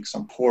 6 weeks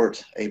and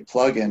port a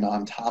plugin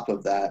on top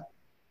of that.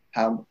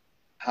 How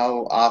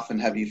often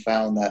have you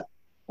found that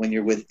when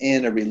you're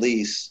within a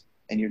release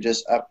and you're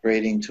just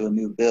upgrading to a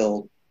new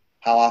build,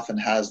 how often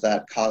has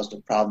that caused a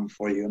problem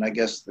for you? And I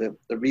guess the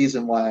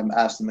reason why I'm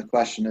asking the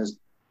question is,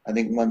 I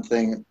think one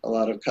thing a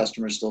lot of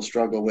customers still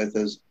struggle with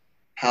is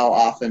how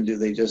often do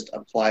they just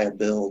apply a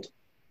build,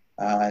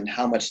 and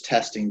how much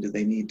testing do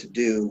they need to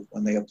do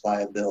when they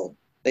apply a build?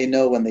 They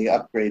know when they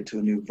upgrade to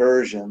a new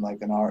version, like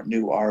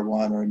new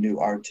R1 or a new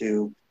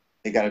R2,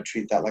 they got to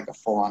treat that like a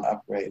full-on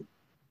upgrade.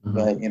 Mm-hmm.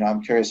 But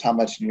I'm curious how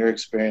much in your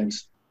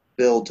experience,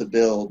 build to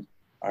build,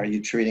 are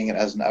you treating it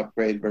as an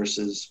upgrade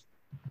versus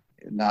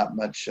not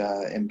much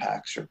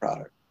impacts your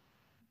product?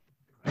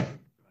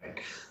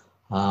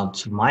 Right.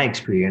 So my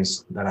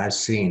experience that I've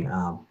seen,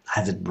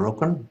 has it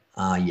broken?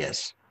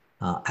 Yes.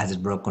 Has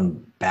it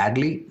broken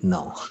badly?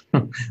 No.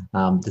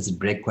 Does it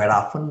break quite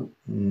often?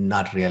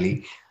 Not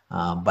really.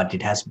 But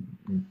it has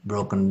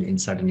broken in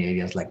certain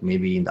areas, like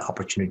maybe in the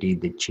opportunity,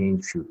 they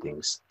change few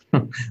things.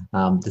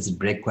 Does it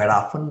break quite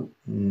often?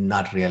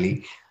 Not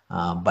really.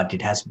 But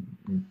it has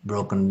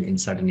broken in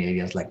certain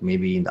areas, like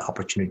maybe in the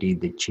opportunity,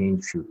 they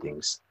change few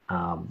things,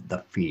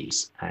 the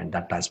fields, and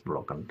that has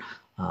broken.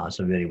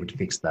 So we were able to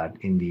fix that.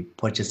 In the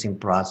purchasing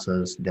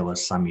process, there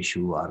was some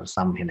issue or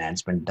some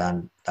enhancement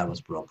done that was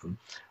broken,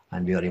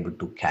 and we were able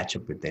to catch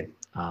up with it.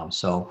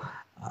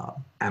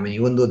 I mean,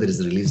 even though there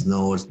is release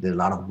notes, there are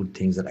a lot of good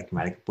things that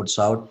Acumatica puts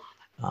out.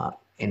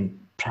 In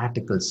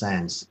practical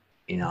sense,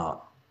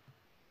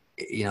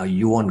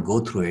 you won't go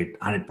through it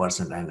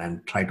 100%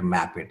 and try to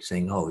map it,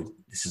 saying, "Oh,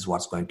 this is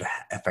what's going to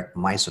affect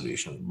my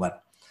solution."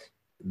 But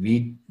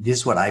this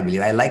is what I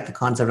believe. I like the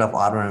concept of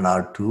R1 and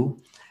R2.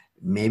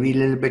 Maybe a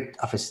little bit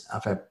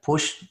of a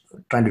push,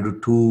 trying to do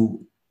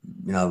two,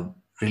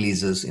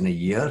 releases in a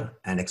year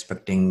and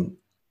expecting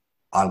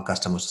all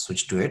customers to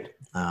switch to it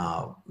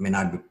may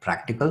not be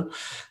practical.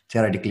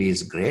 Theoretically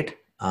is great,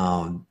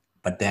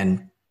 but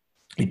then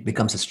it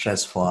becomes a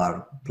stress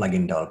for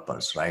plugin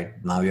developers, right?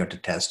 Now you have to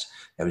test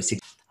every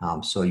 6.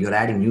 So you're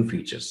adding new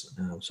features.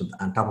 So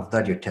on top of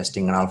that, you're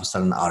testing, and all of a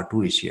sudden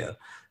R2 is here.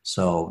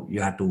 So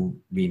you have to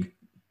be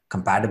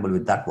compatible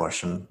with that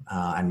version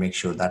and make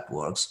sure that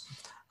works.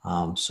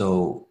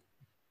 So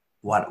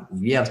what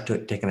we have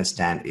taken a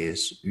stand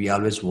is we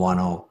always want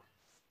to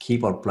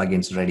keep our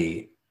plugins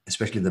ready,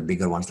 especially the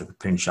bigger ones like the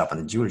print shop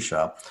and the jewel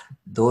shop.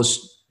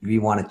 Those we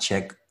want to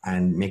check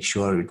and make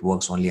sure it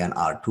works only on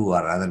R2,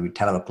 or rather we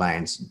tell our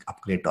clients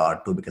upgrade to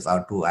R2, because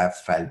R2 I've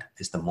felt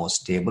is the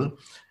most stable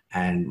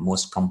and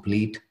most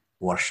complete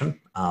version.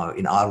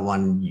 In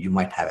R1, you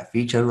might have a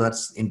feature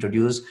that's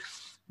introduced,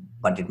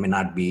 but it may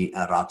not be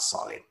rock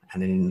solid.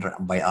 And then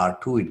by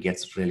R2, it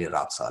gets really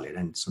rock solid.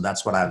 And so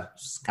that's what I've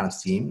kind of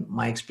seen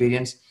my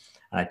experience.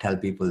 And I tell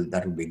people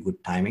that would be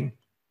good timing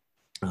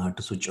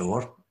to switch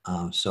over.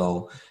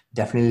 So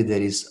definitely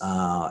there is,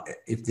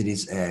 if there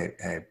is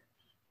a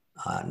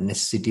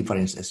necessity, for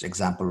instance,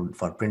 example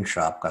for print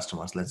shop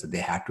customers, let's say they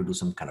have to do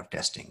some kind of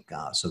testing.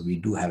 So we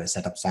do have a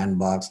setup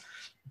sandbox.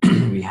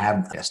 We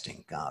have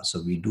testing.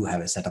 So we do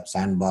have a setup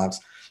sandbox.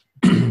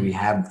 We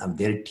have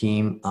their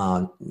team,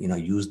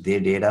 use their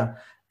data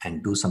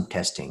and do some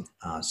testing.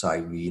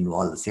 We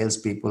involve the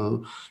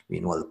salespeople, we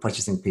involve the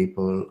purchasing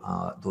people,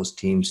 those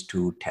teams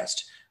to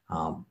test.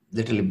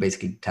 Literally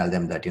basically tell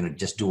them that,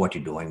 just do what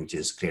you're doing, which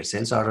is create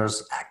sales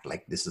orders, act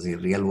like this is a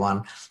real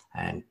one,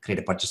 and create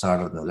a purchase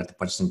order. Let the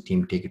purchasing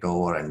team take it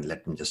over and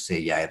let them just say,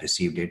 yeah, I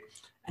received it,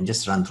 and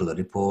just run through the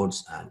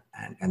reports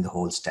and the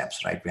whole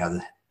steps, right? We have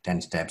the 10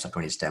 steps or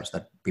 20 steps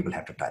that people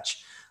have to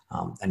touch,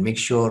 and make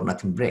sure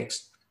nothing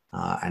breaks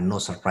and no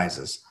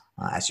surprises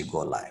as you go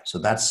live. So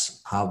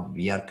that's how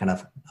we are kind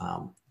of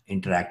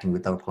interacting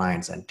with our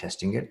clients and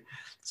testing it.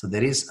 So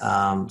there is,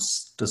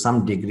 to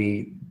some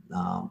degree,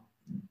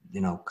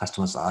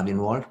 customers are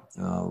involved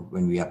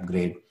when we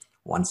upgrade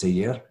once a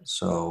year.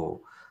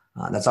 So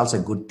that's also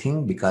a good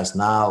thing, because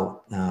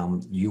now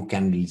you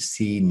can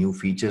see new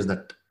features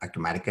that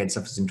Acumatica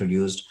itself has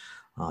introduced,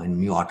 in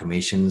new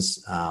automations,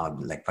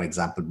 like for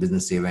example,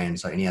 business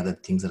events or any other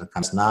things that are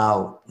coming.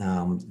 Now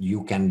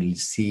you can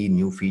see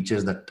new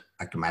features that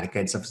Acumatica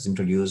itself has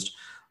introduced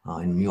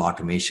in new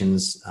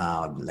automations,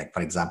 like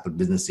for example,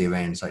 business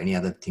events or any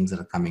other things that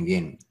are coming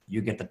in.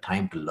 You get the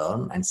time to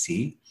learn and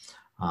see.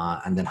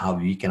 And then how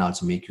we can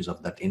also make use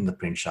of that in the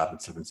print shop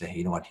itself and say, hey,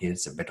 you know what,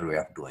 here's a better way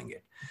of doing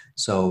it.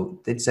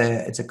 So it's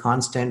a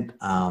constant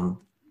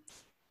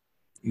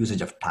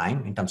usage of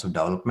time in terms of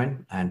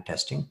development and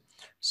testing.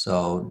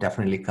 So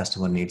definitely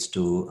customer needs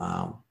to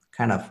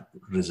kind of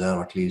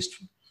reserve at least,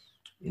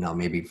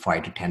 maybe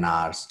 5 to 10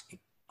 hours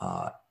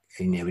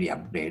in every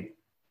upgrade,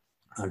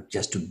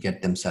 just to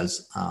get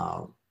themselves,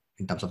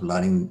 in terms of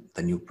learning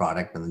the new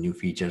product and the new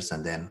features,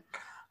 and then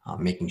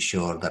making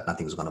sure that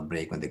nothing's going to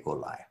break when they go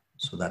live.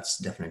 So that's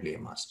definitely a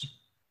must.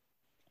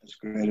 That's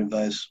great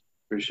advice.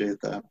 Appreciate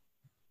that.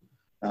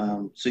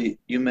 So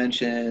you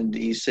mentioned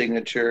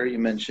e-signature, you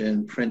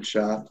mentioned print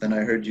shop, then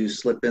I heard you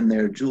slip in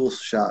there jewel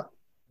shop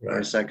for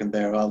a second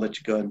there. I'll let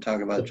you go ahead and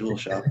talk about jewel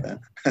shop then.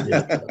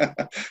 Yeah.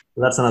 So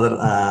that's another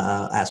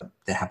aspect.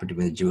 They happen to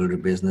be in the jewelry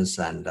business,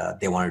 and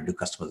they want to do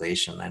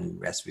customization. And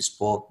as we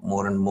spoke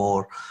more and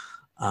more,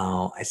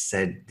 I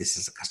said, this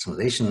is a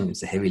customization.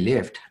 It's a heavy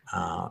lift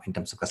in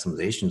terms of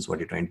customizations, what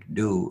you're trying to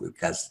do,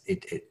 because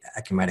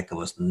Acumatica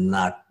was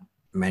not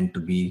meant to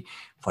be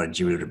for a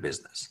jewelry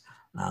business.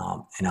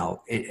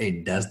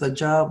 It does the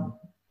job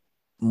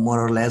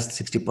more or less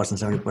 60%,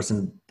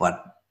 70%,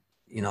 but,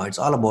 it's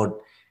all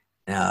about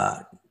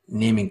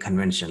naming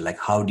convention. Like,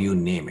 how do you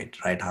name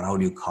it, right? How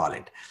do you call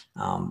it?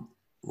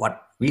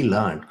 What we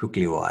learned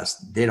quickly was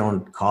they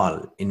don't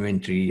call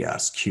inventory a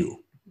SKU,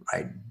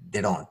 right?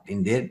 They don't.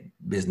 In their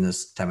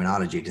business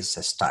terminology, it is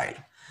a style.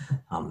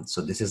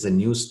 So this is a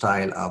new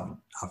style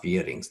of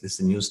earrings. This is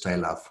a new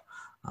style of,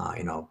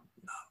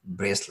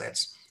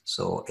 bracelets.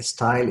 So a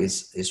style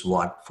is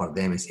what for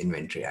them is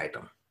inventory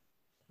item,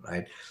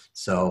 right?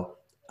 So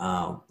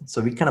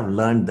we kind of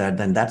learned that,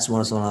 and that's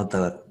one of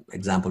the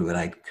example where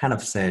I kind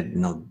of said,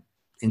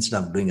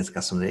 instead of doing a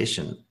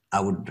customization, I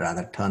would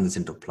rather turn this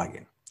into a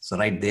plugin. So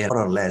right there,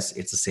 more or less,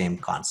 it's the same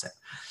concept.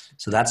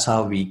 So that's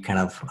how we kind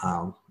of,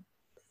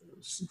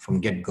 from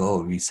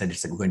get-go, we said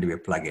it's going to be a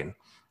plugin,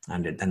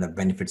 and the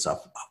benefits of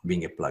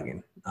being a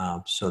plugin.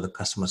 So the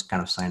customers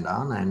kind of signed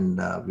on, and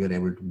we were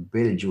able to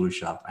build Jewel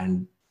Shop.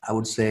 And I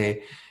would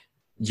say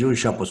Jewel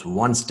Shop was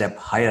one step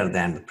higher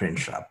than the print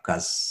shop,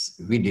 because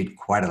we did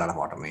quite a lot of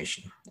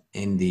automation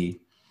in the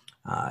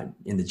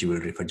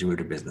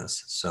jewelry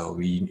business. So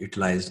we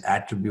utilized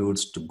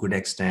attributes to good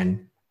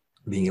extent,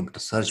 being able to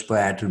search by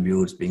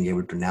attributes, being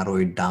able to narrow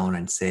it down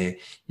and say,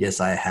 yes,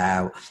 I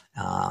have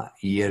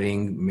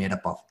earring made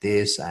up of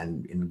this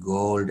and in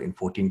gold in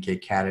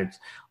 14K carats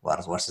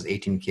versus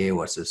 18K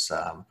versus,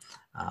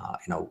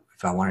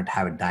 if I wanted to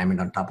have a diamond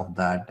on top of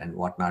that and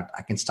whatnot,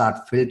 I can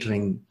start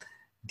filtering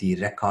the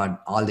record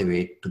all the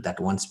way to that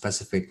one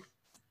specific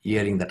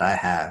earring that I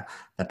have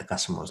that the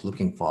customer was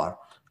looking for,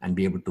 and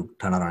be able to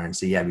turn around and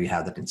say, yeah, we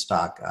have that in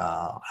stock,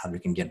 how we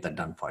can get that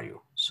done for you.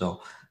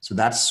 So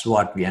that's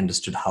what we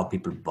understood, how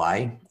people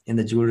buy in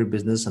the jewelry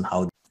business, and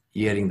how the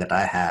earring that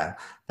I have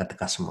that the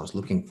customer was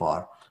looking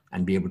for,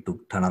 and be able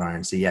to turn around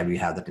and say, yeah, we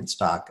have that in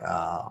stock,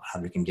 how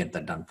we can get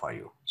that done for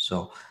you.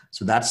 So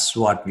that's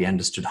what we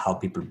understood, how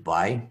people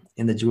buy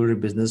in the jewelry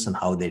business and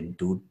how they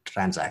do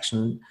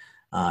transaction.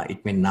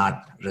 It may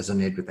not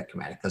resonate with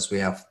Acumatica's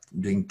way of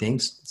doing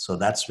things. So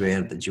that's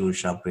where the Jewel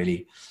Shop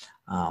really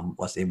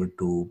was able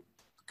to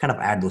kind of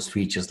add those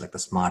features like the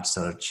smart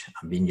search,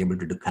 being able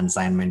to do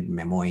consignment,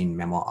 memo in,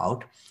 memo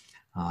out.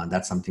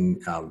 That's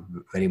something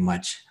very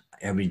much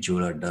every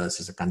jeweler does,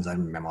 is a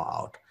consignment memo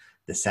out.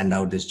 They send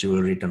out this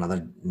jewelry to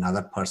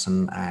another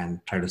person and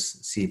try to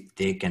see if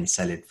they can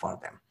sell it for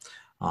them.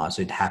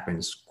 So it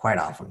happens quite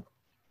often.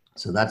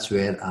 So that's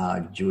where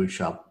Jewel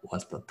Shop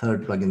was the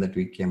third plugin that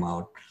we came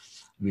out.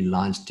 We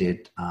launched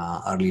it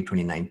early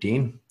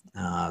 2019.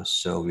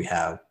 So we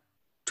have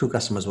 2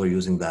 customers who are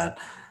using that,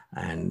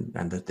 and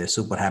they're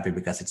super happy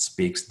because it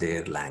speaks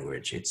their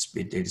language.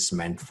 It is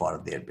meant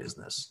for their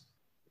business.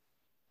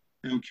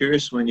 I'm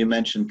curious, when you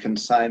mentioned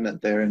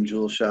consignment there in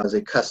Jewel Shop as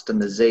a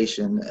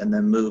customization and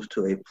then move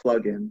to a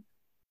plugin,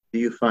 do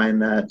you find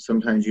that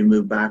sometimes you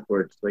move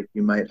backwards? Like,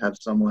 you might have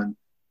someone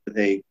with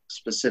a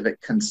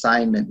specific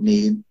consignment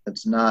need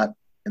that's not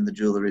in the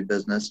jewelry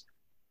business.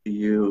 Do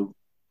you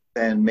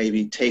then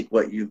maybe take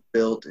what you've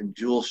built in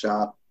Jewel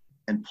Shop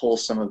and pull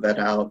some of that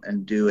out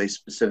and do a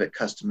specific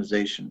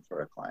customization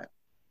for a client?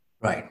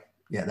 Right.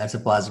 Yeah, that's a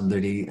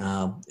possibility.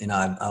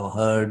 I've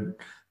heard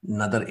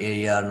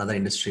another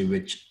industry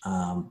which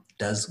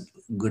does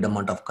good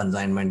amount of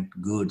consignment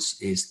goods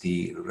is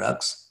the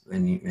rugs,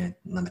 in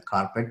the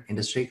carpet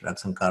industry,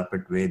 rugs and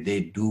carpet, where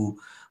they do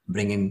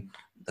bring in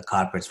the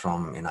carpets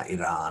from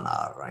Iran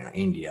or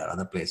India or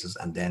other places,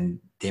 and then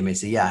they may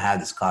say, yeah, I have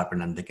this carpet,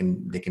 and they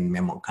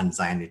can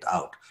consign it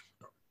out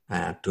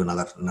to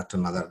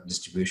another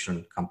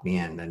distribution company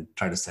and then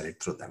try to sell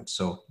it through them.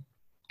 So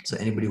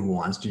anybody who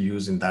wants to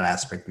use in that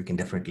aspect, we can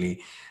definitely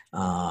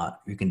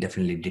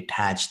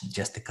detach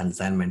just the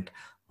consignment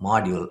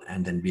module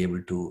and then be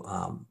able to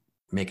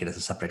make it as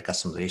a separate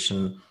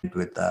customization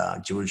with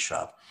Jewel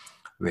Shop,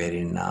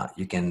 wherein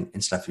you can,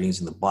 instead of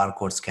using the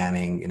barcode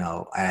scanning,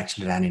 I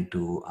actually ran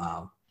into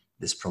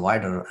this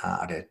provider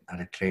at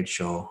a trade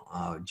show,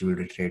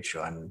 jewelry trade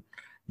show, and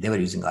they were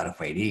using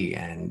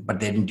RFID, but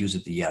they didn't use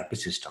the ERP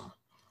system.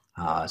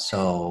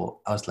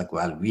 So I was like,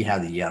 well, we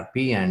have the ERP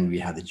and we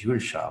have the Jewel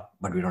Shop,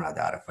 but we don't have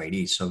the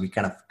RFID. So we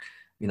kind of,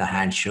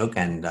 hand shook,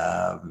 and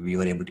we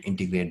were able to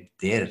integrate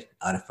their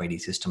RFID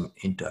system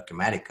into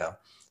Acumatica.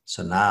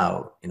 So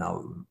now,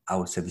 I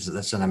would say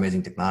that's an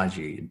amazing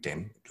technology,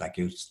 Tim. Like,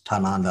 you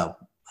turn on the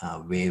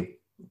wave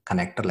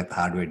connector, like the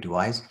hardware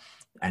device,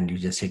 and you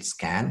just hit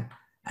scan,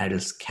 and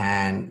it'll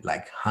scan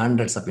like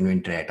hundreds of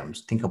inventory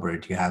items. Think about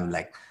it. You have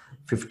like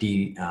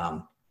 50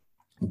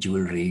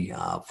 jewelry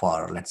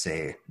for, let's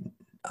say,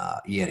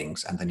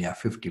 earrings, and then you have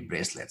 50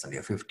 bracelets and you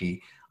have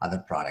 50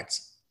 other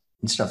products.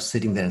 Instead of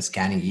sitting there and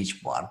scanning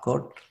each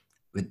barcode,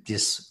 with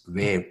this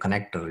wave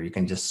connector, you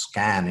can just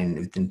scan in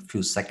within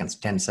few seconds,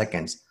 10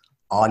 seconds,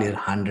 all your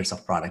hundreds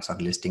of products are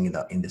listing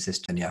in the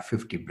system. You have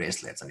 50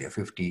 bracelets and you have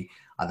 50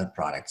 other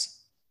products.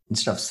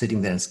 Instead of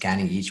sitting there and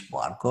scanning each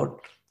barcode,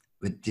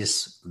 with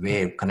this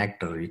wave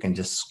connector, you can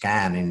just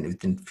scan in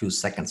within few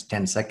seconds,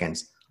 10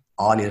 seconds,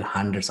 all your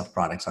hundreds of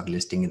products are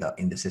listing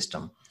in the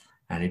system,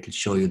 and it will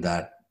show you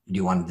that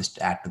you want this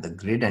to add to the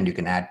grid, and you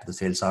can add to the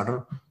sales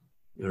order.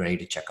 You're ready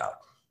to check out.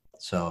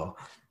 So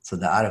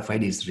the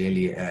RFID is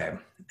really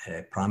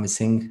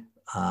promising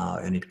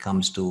when it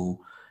comes to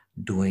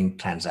doing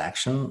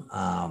transaction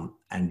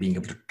and being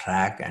able to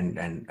track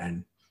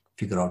and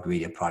figure out where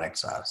your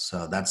products are.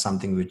 So that's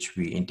something which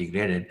we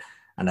integrated.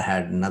 And I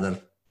had another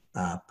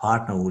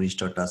partner who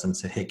reached out to us and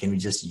said, hey, can we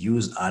just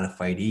use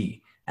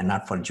RFID and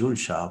not for jewel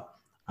shop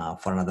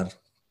for another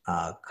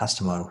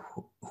customer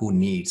who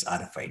needs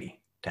RFID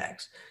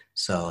tags.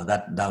 So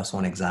that was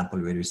one example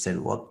where we said,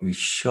 well, we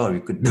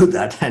could do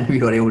that. And we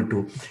were able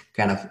to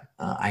kind of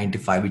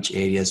identify which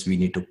areas we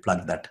need to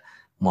plug that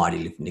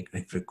module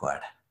if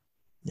required.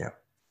 Yeah.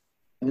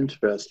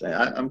 Interesting.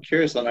 I'm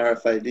curious on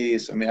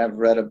RFIDs. I mean, I've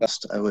read about,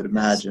 I would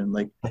imagine,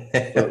 like,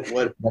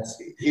 what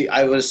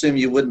I would assume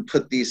you wouldn't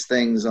put these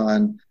things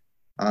on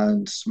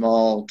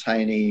small,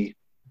 tiny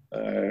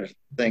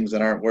things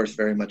that aren't worth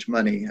very much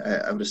money.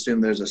 I would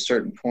assume there's a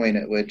certain point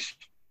at which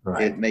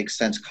it makes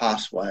sense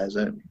cost-wise.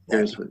 I'm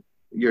curious what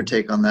your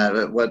take on that.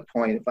 At what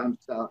point, if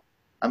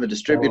I'm a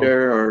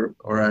distributor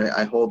or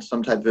I hold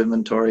some type of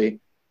inventory,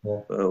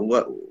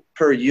 what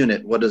per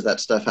unit, what does that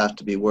stuff have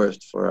to be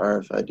worth for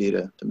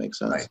RFID to make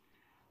sense? Right.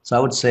 So I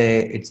would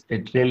say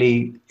it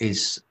really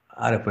is,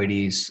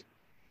 RFID is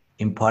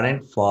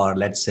important for,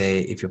 let's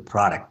say, if your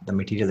product, the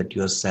material that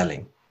you're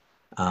selling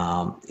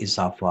is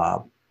of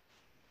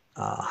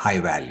high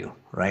value,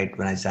 right?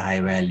 When I say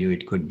high value,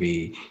 it could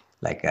be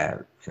like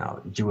a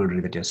jewelry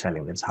that you're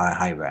selling that's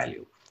high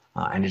value,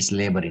 and it's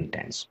labor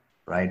intense,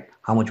 right?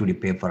 How much would you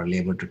pay for a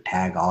labor to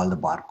tag all the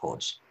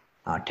barcodes?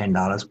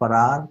 $10 per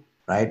hour,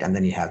 right? And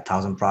then you have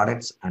 1,000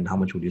 products, and how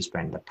much would you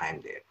spend the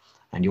time there?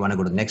 And you want to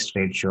go to the next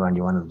trade show and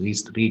you want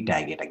to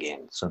re-tag it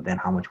again. So then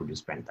how much would you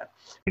spend that?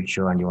 Trade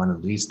show and you want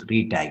to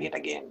re-tag it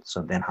again.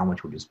 So then how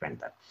much would you spend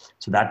that?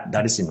 So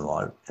that is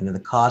involved. And then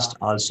the cost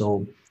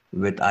also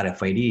with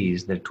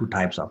RFIDs, there are two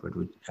types of it,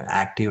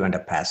 active and a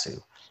passive.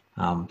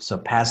 So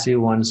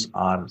passive ones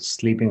are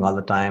sleeping all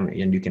the time,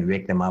 and you can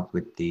wake them up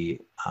with the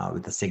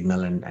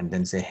signal and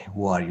then say,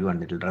 who are you?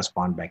 And it'll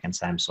respond back and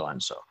say, I'm so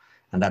and so.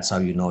 And that's how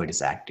you know it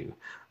is active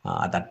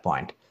at that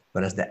point.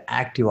 Whereas the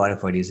active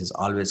RFIDs is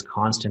always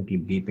constantly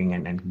beeping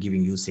and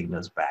giving you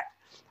signals back.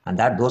 And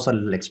those are a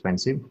little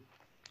expensive.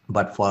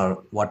 But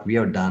for what we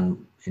have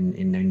done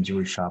in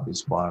Jewel Shop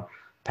is for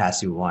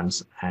passive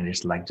ones, and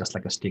it's just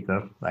like a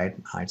sticker, right?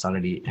 It's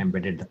already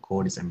embedded. The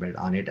code is embedded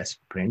on it as it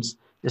prints.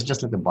 It's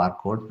just like a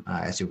barcode.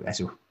 As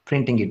you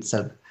printing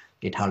itself,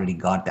 it already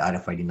got the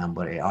RFID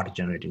number, a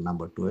auto-generated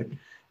number to it,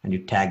 and you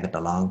tag that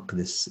along to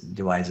these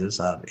devices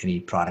or any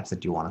products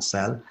that you want to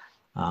sell.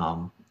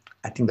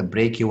 I think the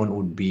break even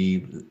would be,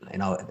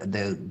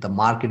 the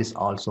market is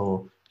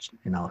also,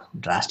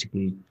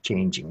 drastically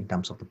changing in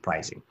terms of the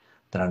pricing.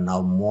 There are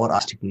now more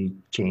drastically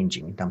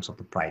changing in terms of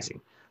the pricing.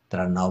 There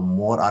are now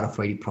more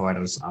RFID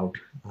providers out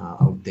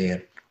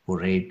there who are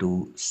ready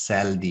to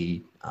sell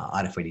the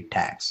RFID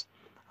tags.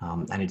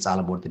 And it's all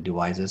about the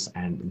devices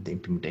and the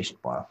implementation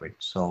part of it.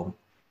 So,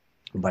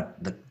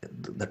 but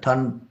the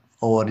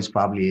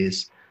turnover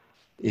is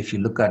if you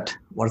look at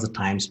what's the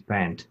time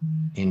spent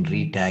in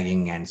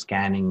retagging and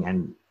scanning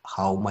and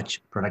how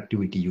much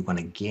productivity you're going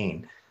to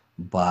gain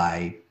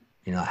by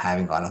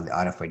having all of the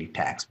RFID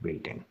tags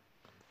built in.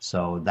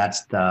 So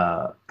that's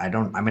I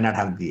may not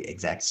have the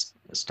exact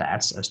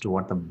stats as to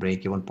what the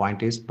break-even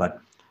point is,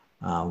 but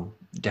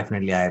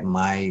definitely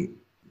my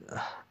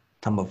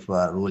thumb of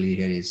rule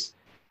here is,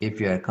 if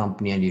you're a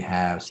company and you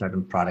have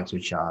certain products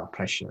which are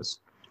precious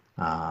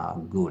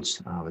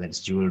goods, whether it's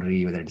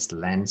jewelry, whether it's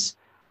lens,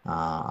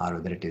 or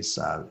whether it is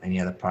any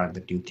other product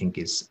that you think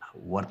is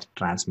worth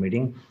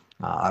transmitting,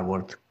 or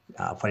worth,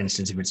 for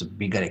instance, if it's a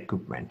bigger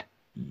equipment,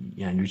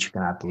 which you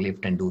can have to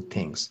lift and do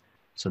things.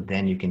 So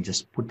then you can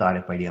just put the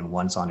RFID on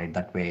once on it.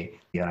 That way,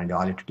 and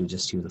all you have to do is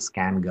just use a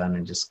scan gun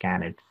and just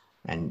scan it,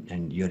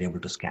 and you're able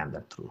to scan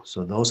that through.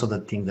 So those are the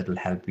things that will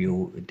help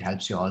you. It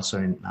helps you also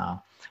in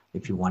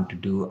if you want to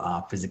do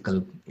a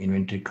physical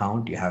inventory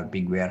count. You have a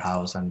big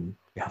warehouse and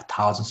you have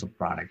thousands of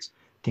products.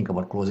 Think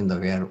about closing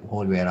the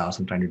whole warehouse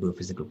and trying to do a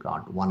physical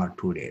count 1 or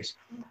 2 days.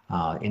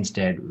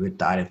 Instead, with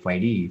the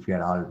RFID, if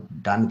you're all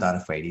done with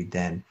RFID,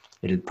 then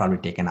it'll probably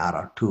take an hour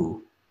or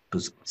two to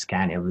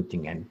scan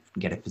everything and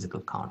get a physical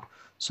count.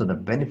 So the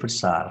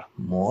benefits are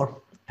more,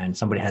 and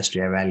somebody has to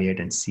evaluate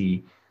and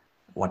see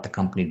what the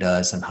company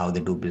does and how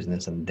they do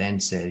business, and then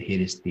say, here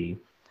is the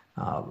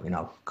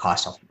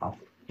cost of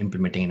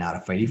implementing an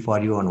RFID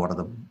for you, and what are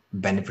the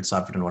benefits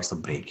of it, and what's the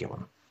break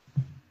even.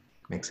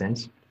 Make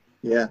sense?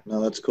 Yeah,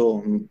 no, that's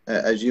cool. And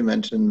as you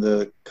mentioned,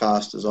 the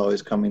cost is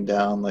always coming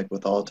down, like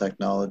with all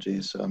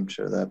technology. So I'm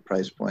sure that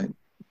price point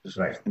just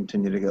Right.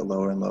 continue to get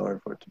lower and lower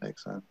for it to make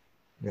sense.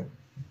 Yeah.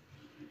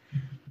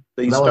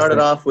 So you started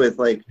off with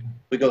like,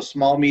 we go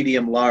small,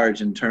 medium,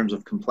 large in terms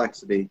of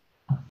complexity.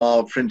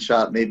 Small print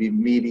shop, maybe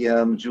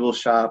medium, jewel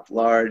shop,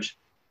 large.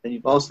 Then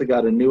you've also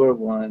got a newer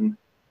one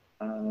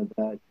that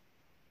I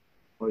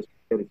always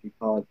forget if you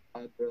call it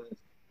address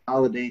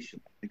validation,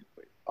 I think is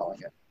what you're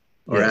calling it,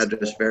 or Yes.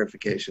 address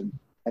verification.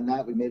 And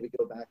that we maybe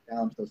go back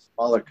down to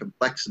smaller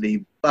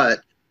complexity,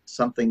 but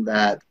something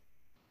that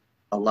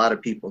a lot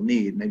of people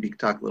need. Maybe you could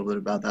talk a little bit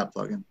about that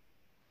plugin.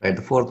 Right.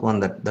 The fourth one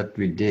that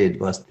we did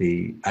was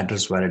the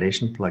address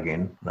validation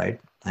plugin, right?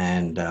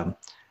 And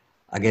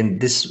again,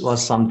 this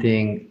was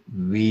something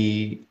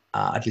we,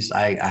 at least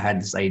I had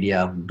this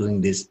idea of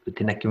doing this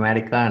within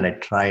Acumatica, and I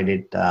tried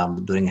it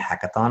during a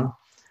hackathon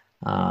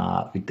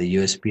with the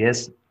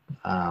USPS.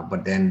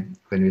 But then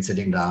when we're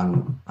sitting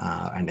down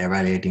and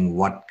evaluating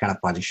what kind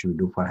of project should we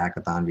do for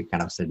hackathon, we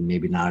kind of said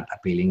maybe not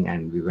appealing,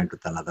 and we went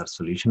with another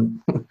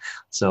solution.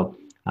 So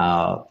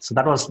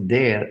that was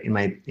there in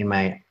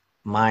my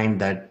mind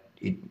that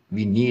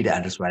we need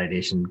address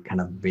validation kind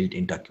of built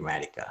into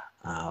Acumatica.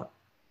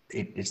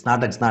 It's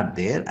not that it's not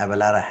there.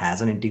 Avalara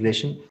has an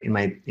integration in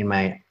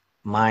my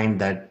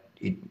mind that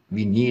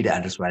we need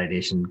address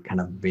validation kind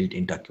of built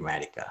into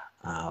Acumatica.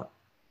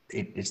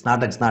 It's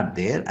not that it's not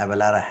there.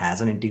 Avalara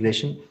has an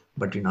integration,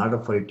 but in order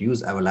for it to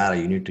use Avalara,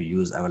 you need to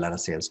use Avalara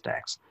sales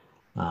tax,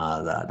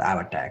 the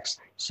AVA tax.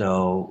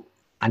 So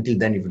until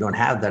then, if you don't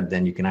have that,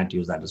 then you cannot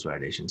use address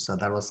validation. So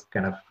that was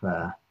kind of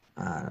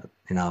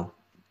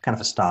kind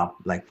of a stop,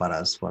 like for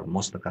us, for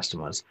most of the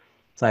customers.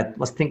 So I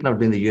was thinking of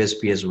doing the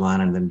USPS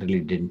one, and then really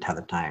didn't have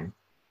the time.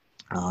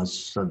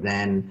 So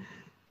then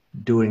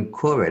during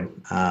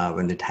COVID,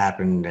 when it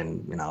happened,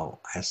 and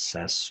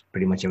as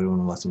pretty much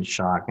everyone was in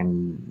shock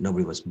and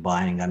nobody was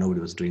buying and nobody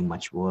was doing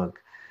much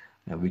work,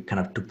 we kind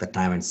of took the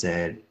time and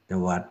said, you know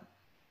what?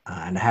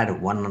 And I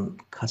had one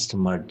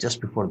customer just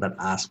before that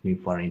asked me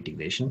for an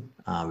integration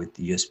with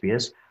the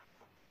USPS.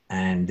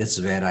 And this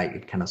is where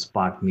it kind of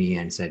sparked me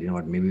and said, you know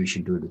what, maybe we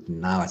should do it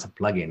now as a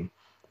plugin,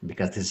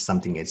 because this is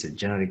something, it's a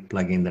generic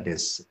plugin that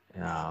is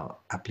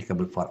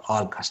applicable for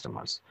all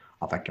customers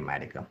of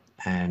Acumatica.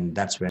 And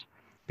that's where,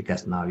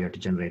 because now you have to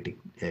generate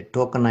a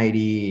token ID,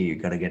 you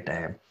got to get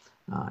a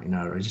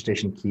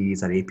registration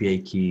keys or API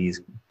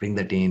keys, bring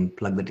that in,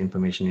 plug that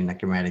information in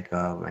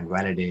Acumatica and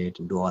validate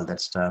and do all that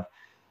stuff.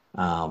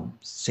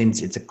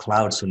 Since it's a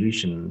cloud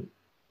solution,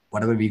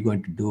 whatever we're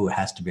going to do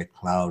has to be a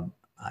cloud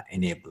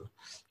enabled,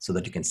 so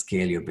that you can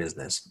scale your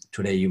business.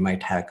 Today, you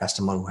might have a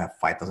customer who have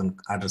 5,000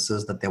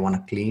 addresses that they want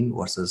to clean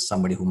versus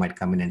somebody who might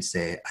come in and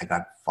say, I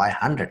got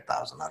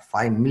 500,000 or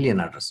 5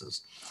 million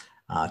addresses.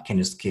 Can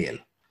you scale?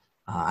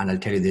 And I'll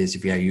tell you this,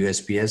 if you have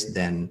USPS,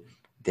 then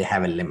they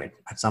have a limit.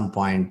 At some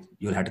point,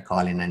 you'll have to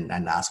call in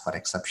and ask for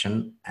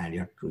exception, and you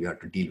have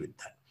to deal with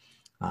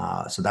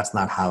that. So that's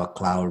not how a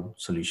cloud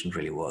solution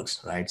really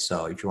works, right?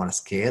 So if you want to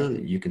scale,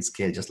 you can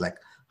scale just like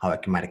how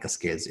Acumatica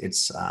scales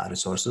its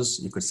resources.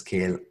 You could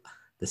scale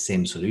the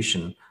same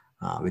solution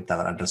with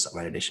our address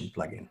validation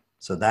plugin.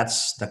 So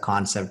that's the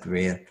concept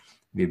where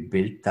we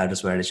built the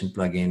address validation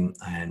plugin.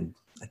 And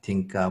I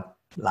think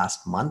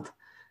last month,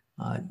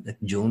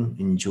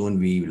 in June,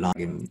 we launched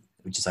it,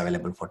 which is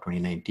available for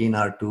 2019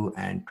 R2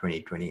 and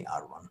 2020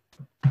 R1.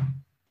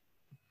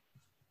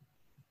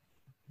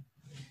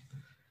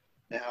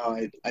 Now,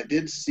 I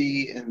did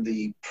see in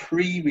the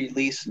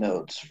pre-release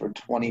notes for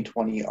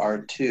 2020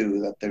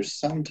 R2 that there's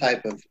some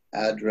type of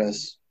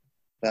address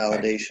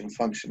validation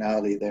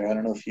functionality there. I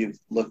don't know if you've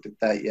looked at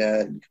that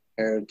yet and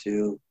compared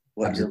to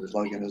what Absolutely.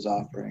 Your plugin is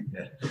offering.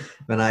 Yeah.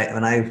 When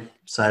I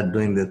started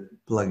doing the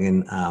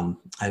plugin,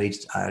 I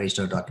reached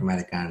out to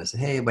Acumatica and I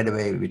said, hey, by the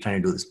way, we're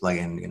trying to do this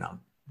plugin,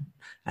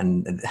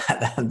 and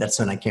that's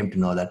when I came to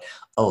know that,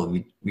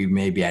 we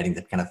may be adding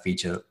that kind of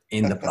feature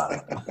in the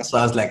product. So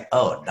I was like,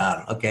 oh,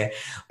 darn, okay.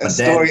 But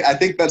I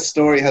think that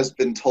story has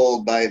been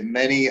told by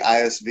many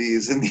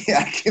ISVs in the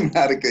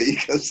Acumatica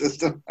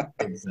ecosystem.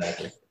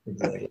 Exactly.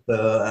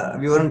 So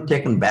we weren't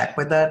taken back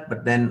by that,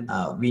 but then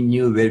we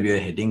knew where we were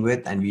heading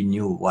with, and we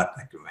knew what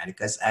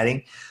Acumatica is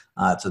adding.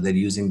 So they're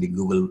using the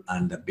Google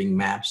and the Bing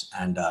Maps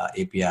and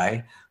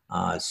API.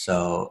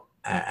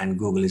 And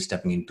Google is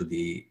stepping into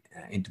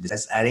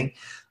this adding.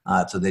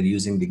 So they're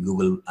using the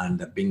Google and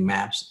the Bing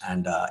Maps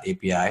and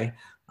API.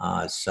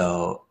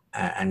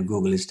 And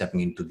Google is stepping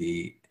into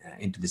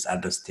this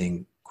address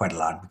thing quite a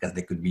lot, because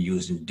they could be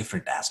used in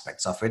different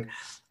aspects of it.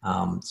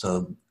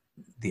 So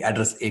the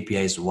address API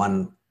is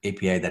one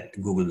API that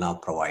Google now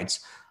provides.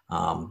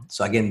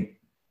 So again,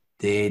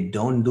 they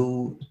don't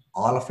do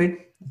all of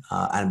it,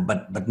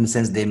 but in a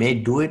sense, they may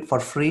do it for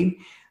free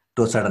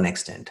to a certain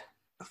extent.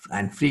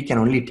 And free can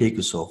only take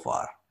you so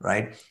far,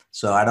 right?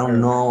 So I don't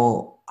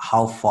know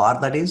how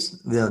far that is,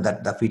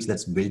 that the feature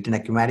that's built in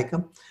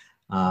Acumatica.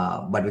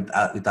 But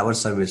with our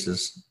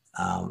services,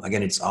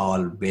 again, it's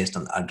all based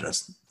on the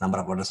address, number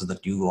of addresses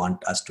that you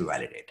want us to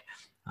validate.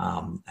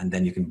 And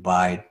then you can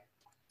buy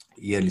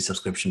yearly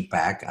subscription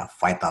pack,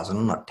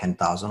 5,000 or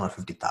 10,000 or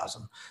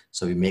 50,000.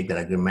 So we make that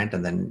agreement,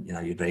 and then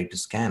you're ready to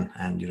scan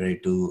and you're ready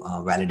to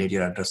validate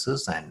your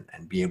addresses and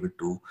be able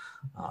to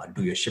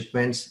do your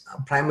shipments.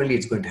 Primarily,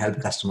 it's going to help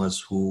customers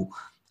who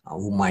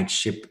might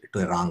ship to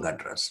a wrong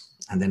address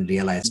and then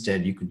realize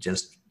that you could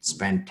just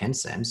spend 10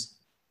 cents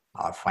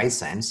or 5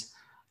 cents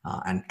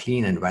and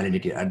clean and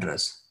validate your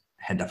address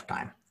ahead of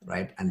time,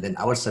 right? And then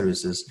our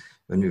services,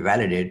 when we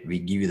validate, we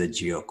give you the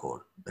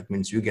geocode. That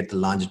means you get the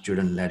longitude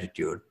and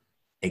latitude,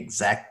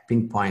 exact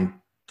pinpoint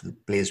to the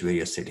place where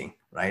you're sitting,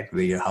 right?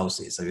 Where your house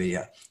is, or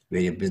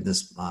where your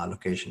business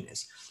location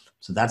is.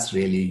 So that's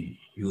really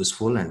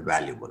useful and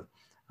valuable.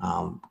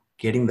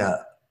 Getting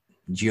the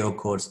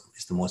geocodes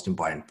is the most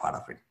important part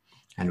of it,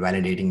 and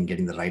validating,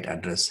 getting the right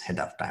address ahead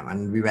of time.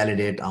 And we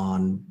validate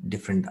on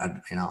different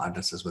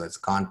addresses, whether it's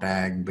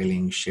contact,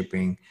 billing,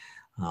 shipping.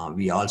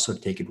 We also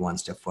take it one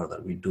step further.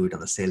 We do it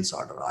on the sales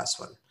order as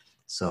well.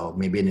 So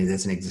maybe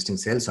there's an existing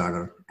sales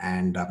order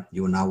and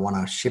you now want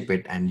to ship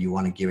it and you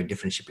want to give a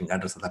different shipping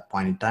address at that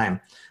point in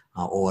time,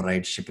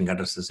 override shipping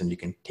addresses, and you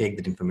can take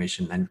that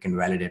information and you can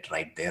validate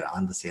right there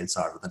on the sales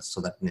order.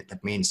 That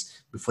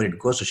means before it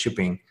goes to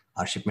shipping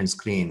or shipment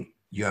screen,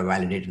 you have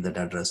validated that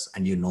address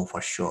and you know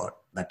for sure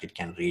that it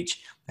can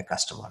reach the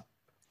customer.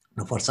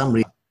 Now, for some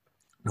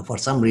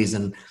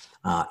reason,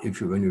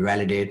 when we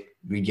validate,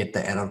 we get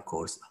the error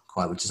codes,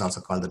 which is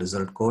also called the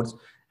result codes,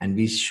 and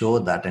we show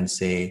that and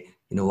say,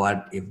 you know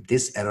what, if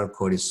this error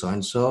code is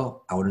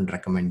so-and-so, I wouldn't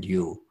recommend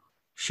you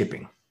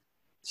shipping.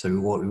 So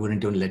we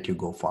wouldn't even let you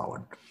go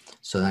forward.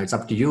 So now it's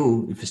up to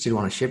you if you still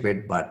want to ship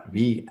it, but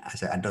we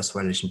as an address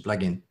validation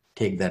plugin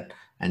take that,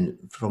 and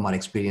from our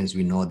experience,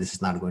 we know this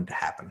is not going to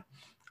happen.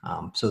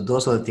 So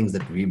those are the things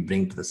that we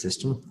bring to the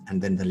system.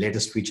 And then the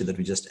latest feature that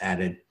we just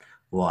added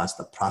was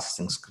the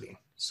processing screen.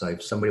 So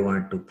if somebody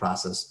wanted to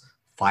process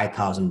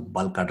 5,000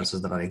 bulk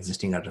addresses that are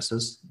existing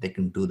addresses, they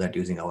can do that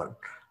using our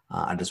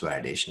address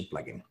validation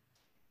plugin.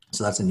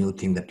 So that's a new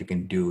thing that you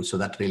can do. So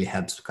that really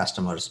helps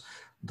customers,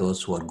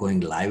 those who are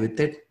going live with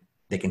it.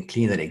 They can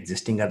clean their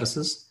existing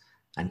addresses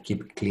and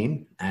keep it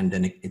clean. And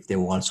then if they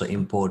also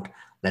import,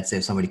 let's say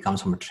if somebody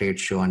comes from a trade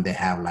show and they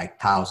have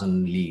like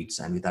 1,000 leads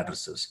and with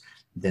addresses,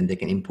 then they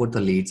can import the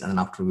leads, and then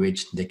after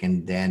which they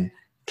can then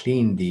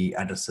clean the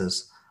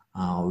addresses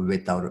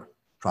without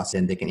process.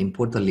 And they can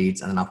import the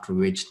leads, and then after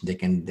which they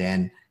can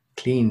then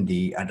clean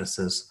the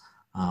addresses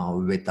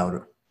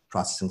without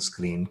processing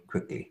screen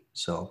quickly.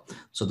 So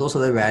those are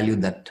the value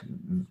that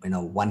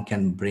one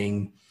can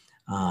bring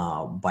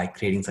by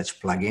creating such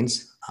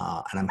plugins.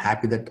 And I'm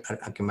happy that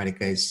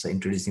Acumatica is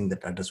introducing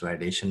that address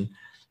validation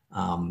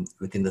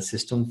within the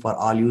system for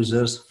all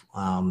users.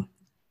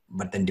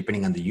 But then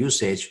depending on the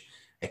usage,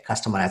 a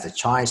customer has a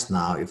choice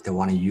now if they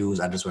want to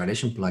use address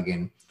validation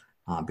plugin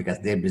because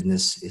their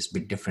business is a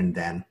bit different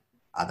than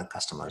other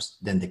customers,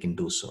 then they can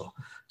do so.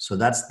 So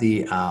that's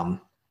the, I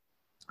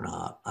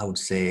would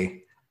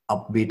say,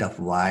 upbeat of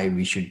why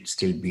we should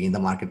still be in the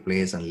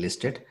marketplace and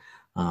list it,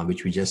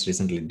 which we just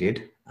recently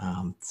did.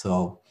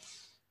 So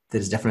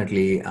there's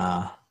definitely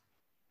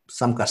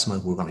some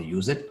customers who are going to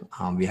use it.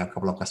 We have a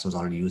couple of customers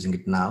already using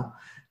it now.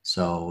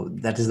 So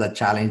that is the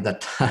challenge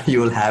that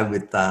you will have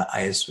with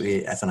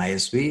ISV as an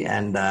ISV,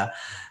 and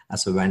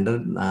as a vendor,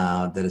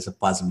 there is a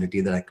possibility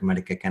that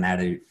Acumatica can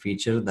add a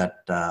feature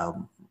that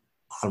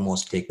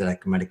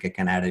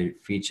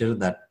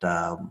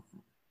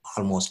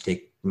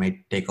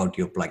may take out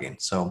your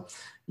plugin. So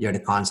you have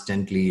to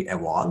constantly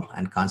evolve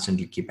and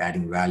constantly keep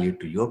adding value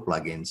to your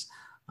plugins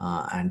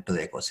and to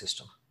the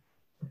ecosystem.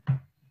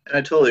 And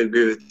I totally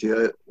agree with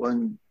you.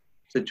 One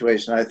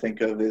situation I think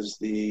of is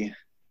the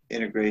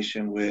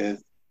integration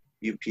with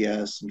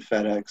UPS and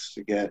FedEx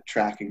to get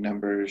tracking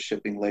numbers,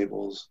 shipping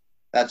labels.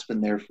 That's been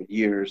there for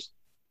years.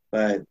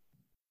 But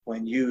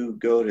when you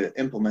go to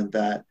implement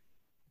that,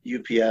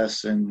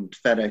 UPS and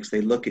FedEx,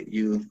 they look at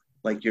you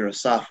like you're a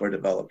software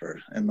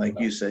developer. And like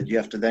you said, you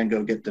have to then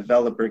go get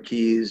developer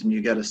keys and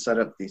you got to set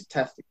up these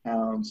test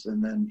accounts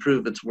and then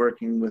prove it's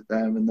working with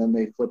them. And then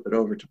they flip it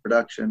over to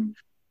production.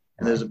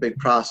 And there's a big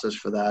process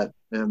for that.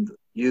 And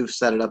you've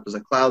set it up as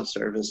a cloud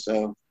service,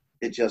 so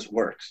it just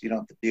works. You don't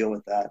have to deal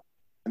with that.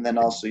 And then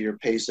also your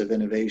pace of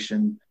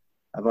innovation.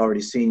 I've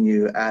already seen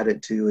you add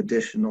it to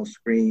additional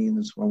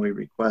screens when we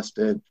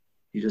requested.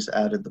 You just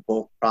added the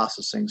bulk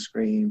processing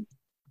screen.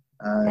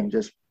 And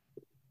just,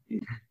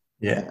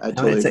 yeah, I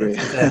totally agree.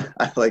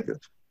 I like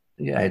it.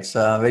 Yeah, it's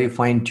very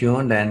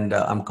fine-tuned, and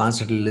I'm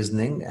constantly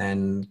listening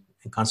and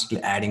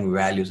constantly adding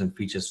values and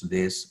features to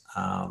this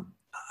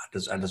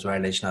address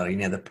validation or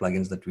any other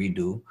plugins that we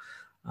do.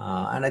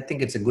 And I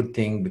think it's a good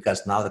thing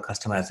because now the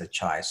customer has a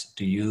choice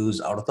to use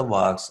out of the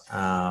box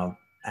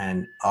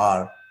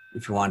or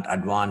if you want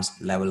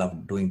advanced level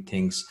of doing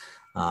things,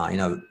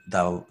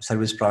 the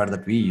service provider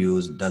that we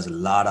use does a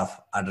lot of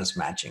address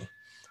matching.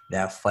 They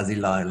have fuzzy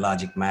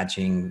logic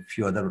matching,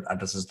 few other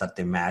addresses that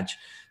they match.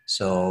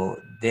 So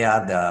they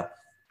are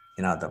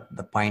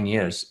the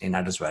pioneers in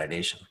address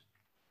validation.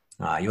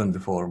 even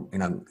before,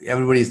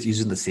 everybody's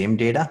using the same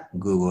data,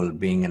 Google,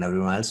 Bing, and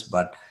everyone else,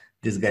 but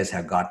these guys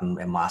have gotten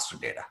a master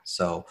data.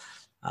 So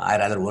I'd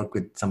rather work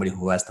with somebody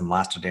who has the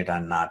master data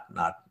and not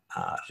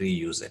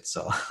reuse it.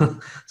 So,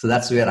 so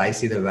that's where I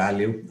see the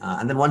value.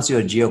 And then once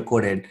you're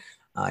geocoded,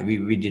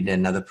 we did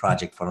another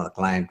project for a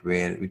client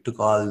where we took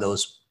all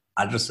those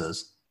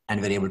addresses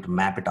and we're able to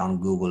map it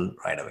on Google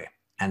right away.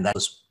 And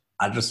those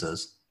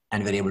addresses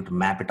and we're able to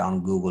map it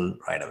on Google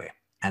right away.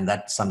 And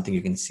that's something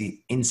you can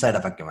see inside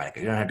of Acumatica.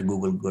 You don't have to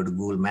go to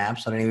Google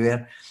Maps or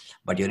anywhere,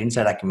 but you're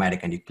inside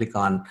Acumatica and you click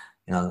on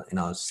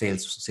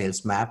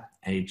sales map,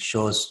 and it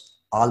shows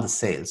all the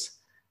sales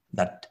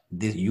that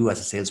you as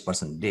a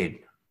salesperson did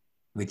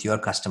with your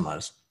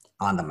customers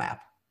on the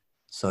map.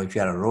 So if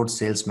you are a road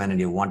salesman and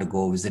you want to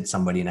go visit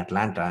somebody in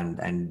Atlanta,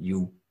 and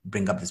you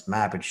bring up this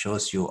map, it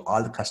shows you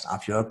all the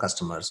of your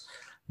customers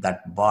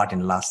that bought in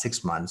the last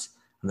 6 months,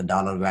 and the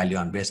dollar value.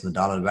 And based on the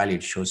dollar value,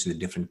 it shows you the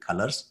different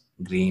colors: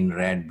 green,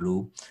 red,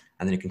 blue.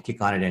 And then you can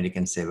click on it and you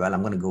can say, well,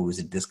 I'm going to go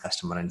visit this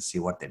customer and see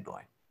what they're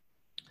doing.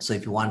 So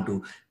if you want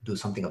to do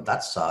something of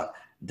that sort,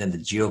 then the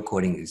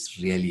geocoding is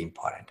really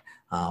important.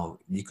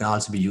 You can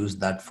also be used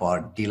that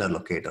for dealer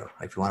locator.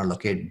 If you want to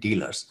locate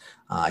dealers,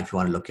 if you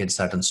want to locate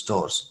certain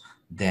stores,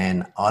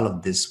 then all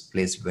of this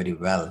plays very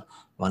well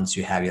once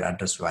you have your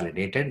address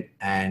validated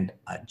and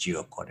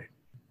geocoded.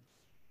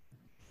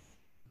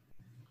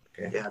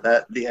 Okay. Yeah,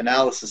 that the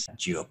analysis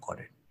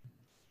geocoded.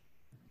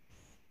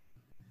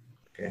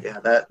 Okay. Yeah,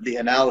 that the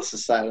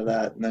analysis side of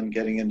that, and then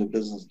getting into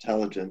business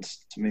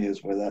intelligence, to me,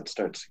 is where that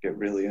starts to get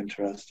really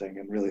interesting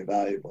and really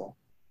valuable.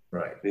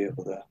 Right. To be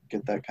able to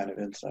get that kind of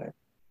insight.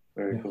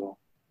 Very cool.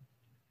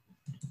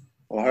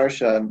 Well,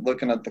 Harsha, I'm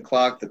looking at the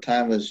clock. The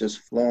time has just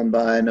flown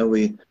by. I know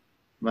we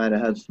might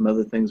have had some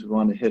other things we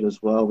want to hit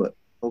as well, but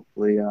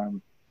hopefully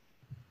you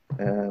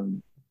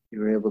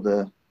were able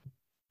to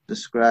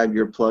describe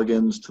your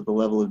plugins to the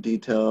level of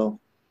detail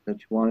that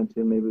you wanted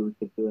to. Maybe we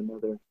could do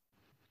another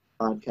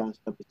podcast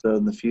episode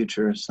in the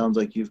future. Sounds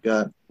like you've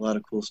got a lot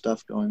of cool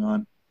stuff going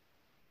on.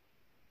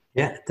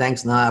 Yeah,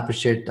 thanks. No, I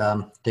appreciate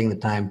taking the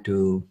time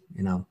to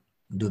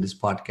do this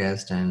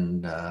podcast.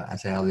 And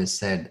as I always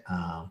said,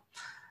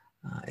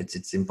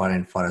 it's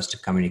important for us to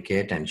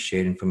communicate and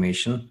share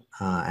information.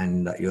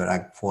 And your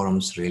Ag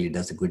Forums really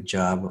does a good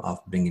job of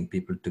bringing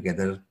people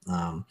together.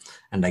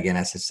 And again,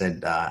 as I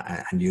said,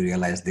 and you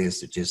realize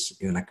this, which is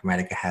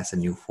Acumatica has a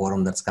new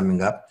forum that's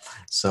coming up.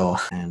 So,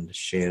 and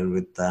share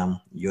with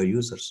your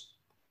users.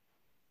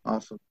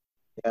 Awesome.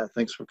 Yeah,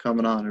 thanks for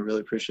coming on. I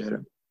really appreciate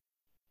it.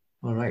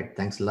 All right.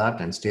 Thanks a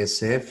lot, and stay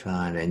safe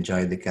and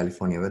enjoy the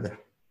California weather.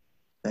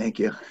 Thank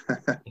you.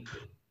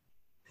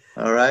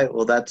 All right.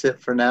 Well, that's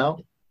it for now.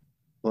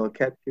 We'll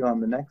catch you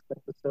on the next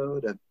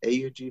episode of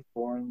AUG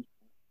Forums.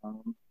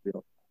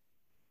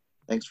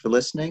 Thanks for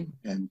listening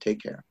and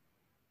take care.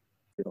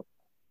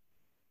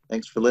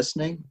 Thanks for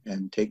listening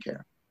and take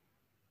care.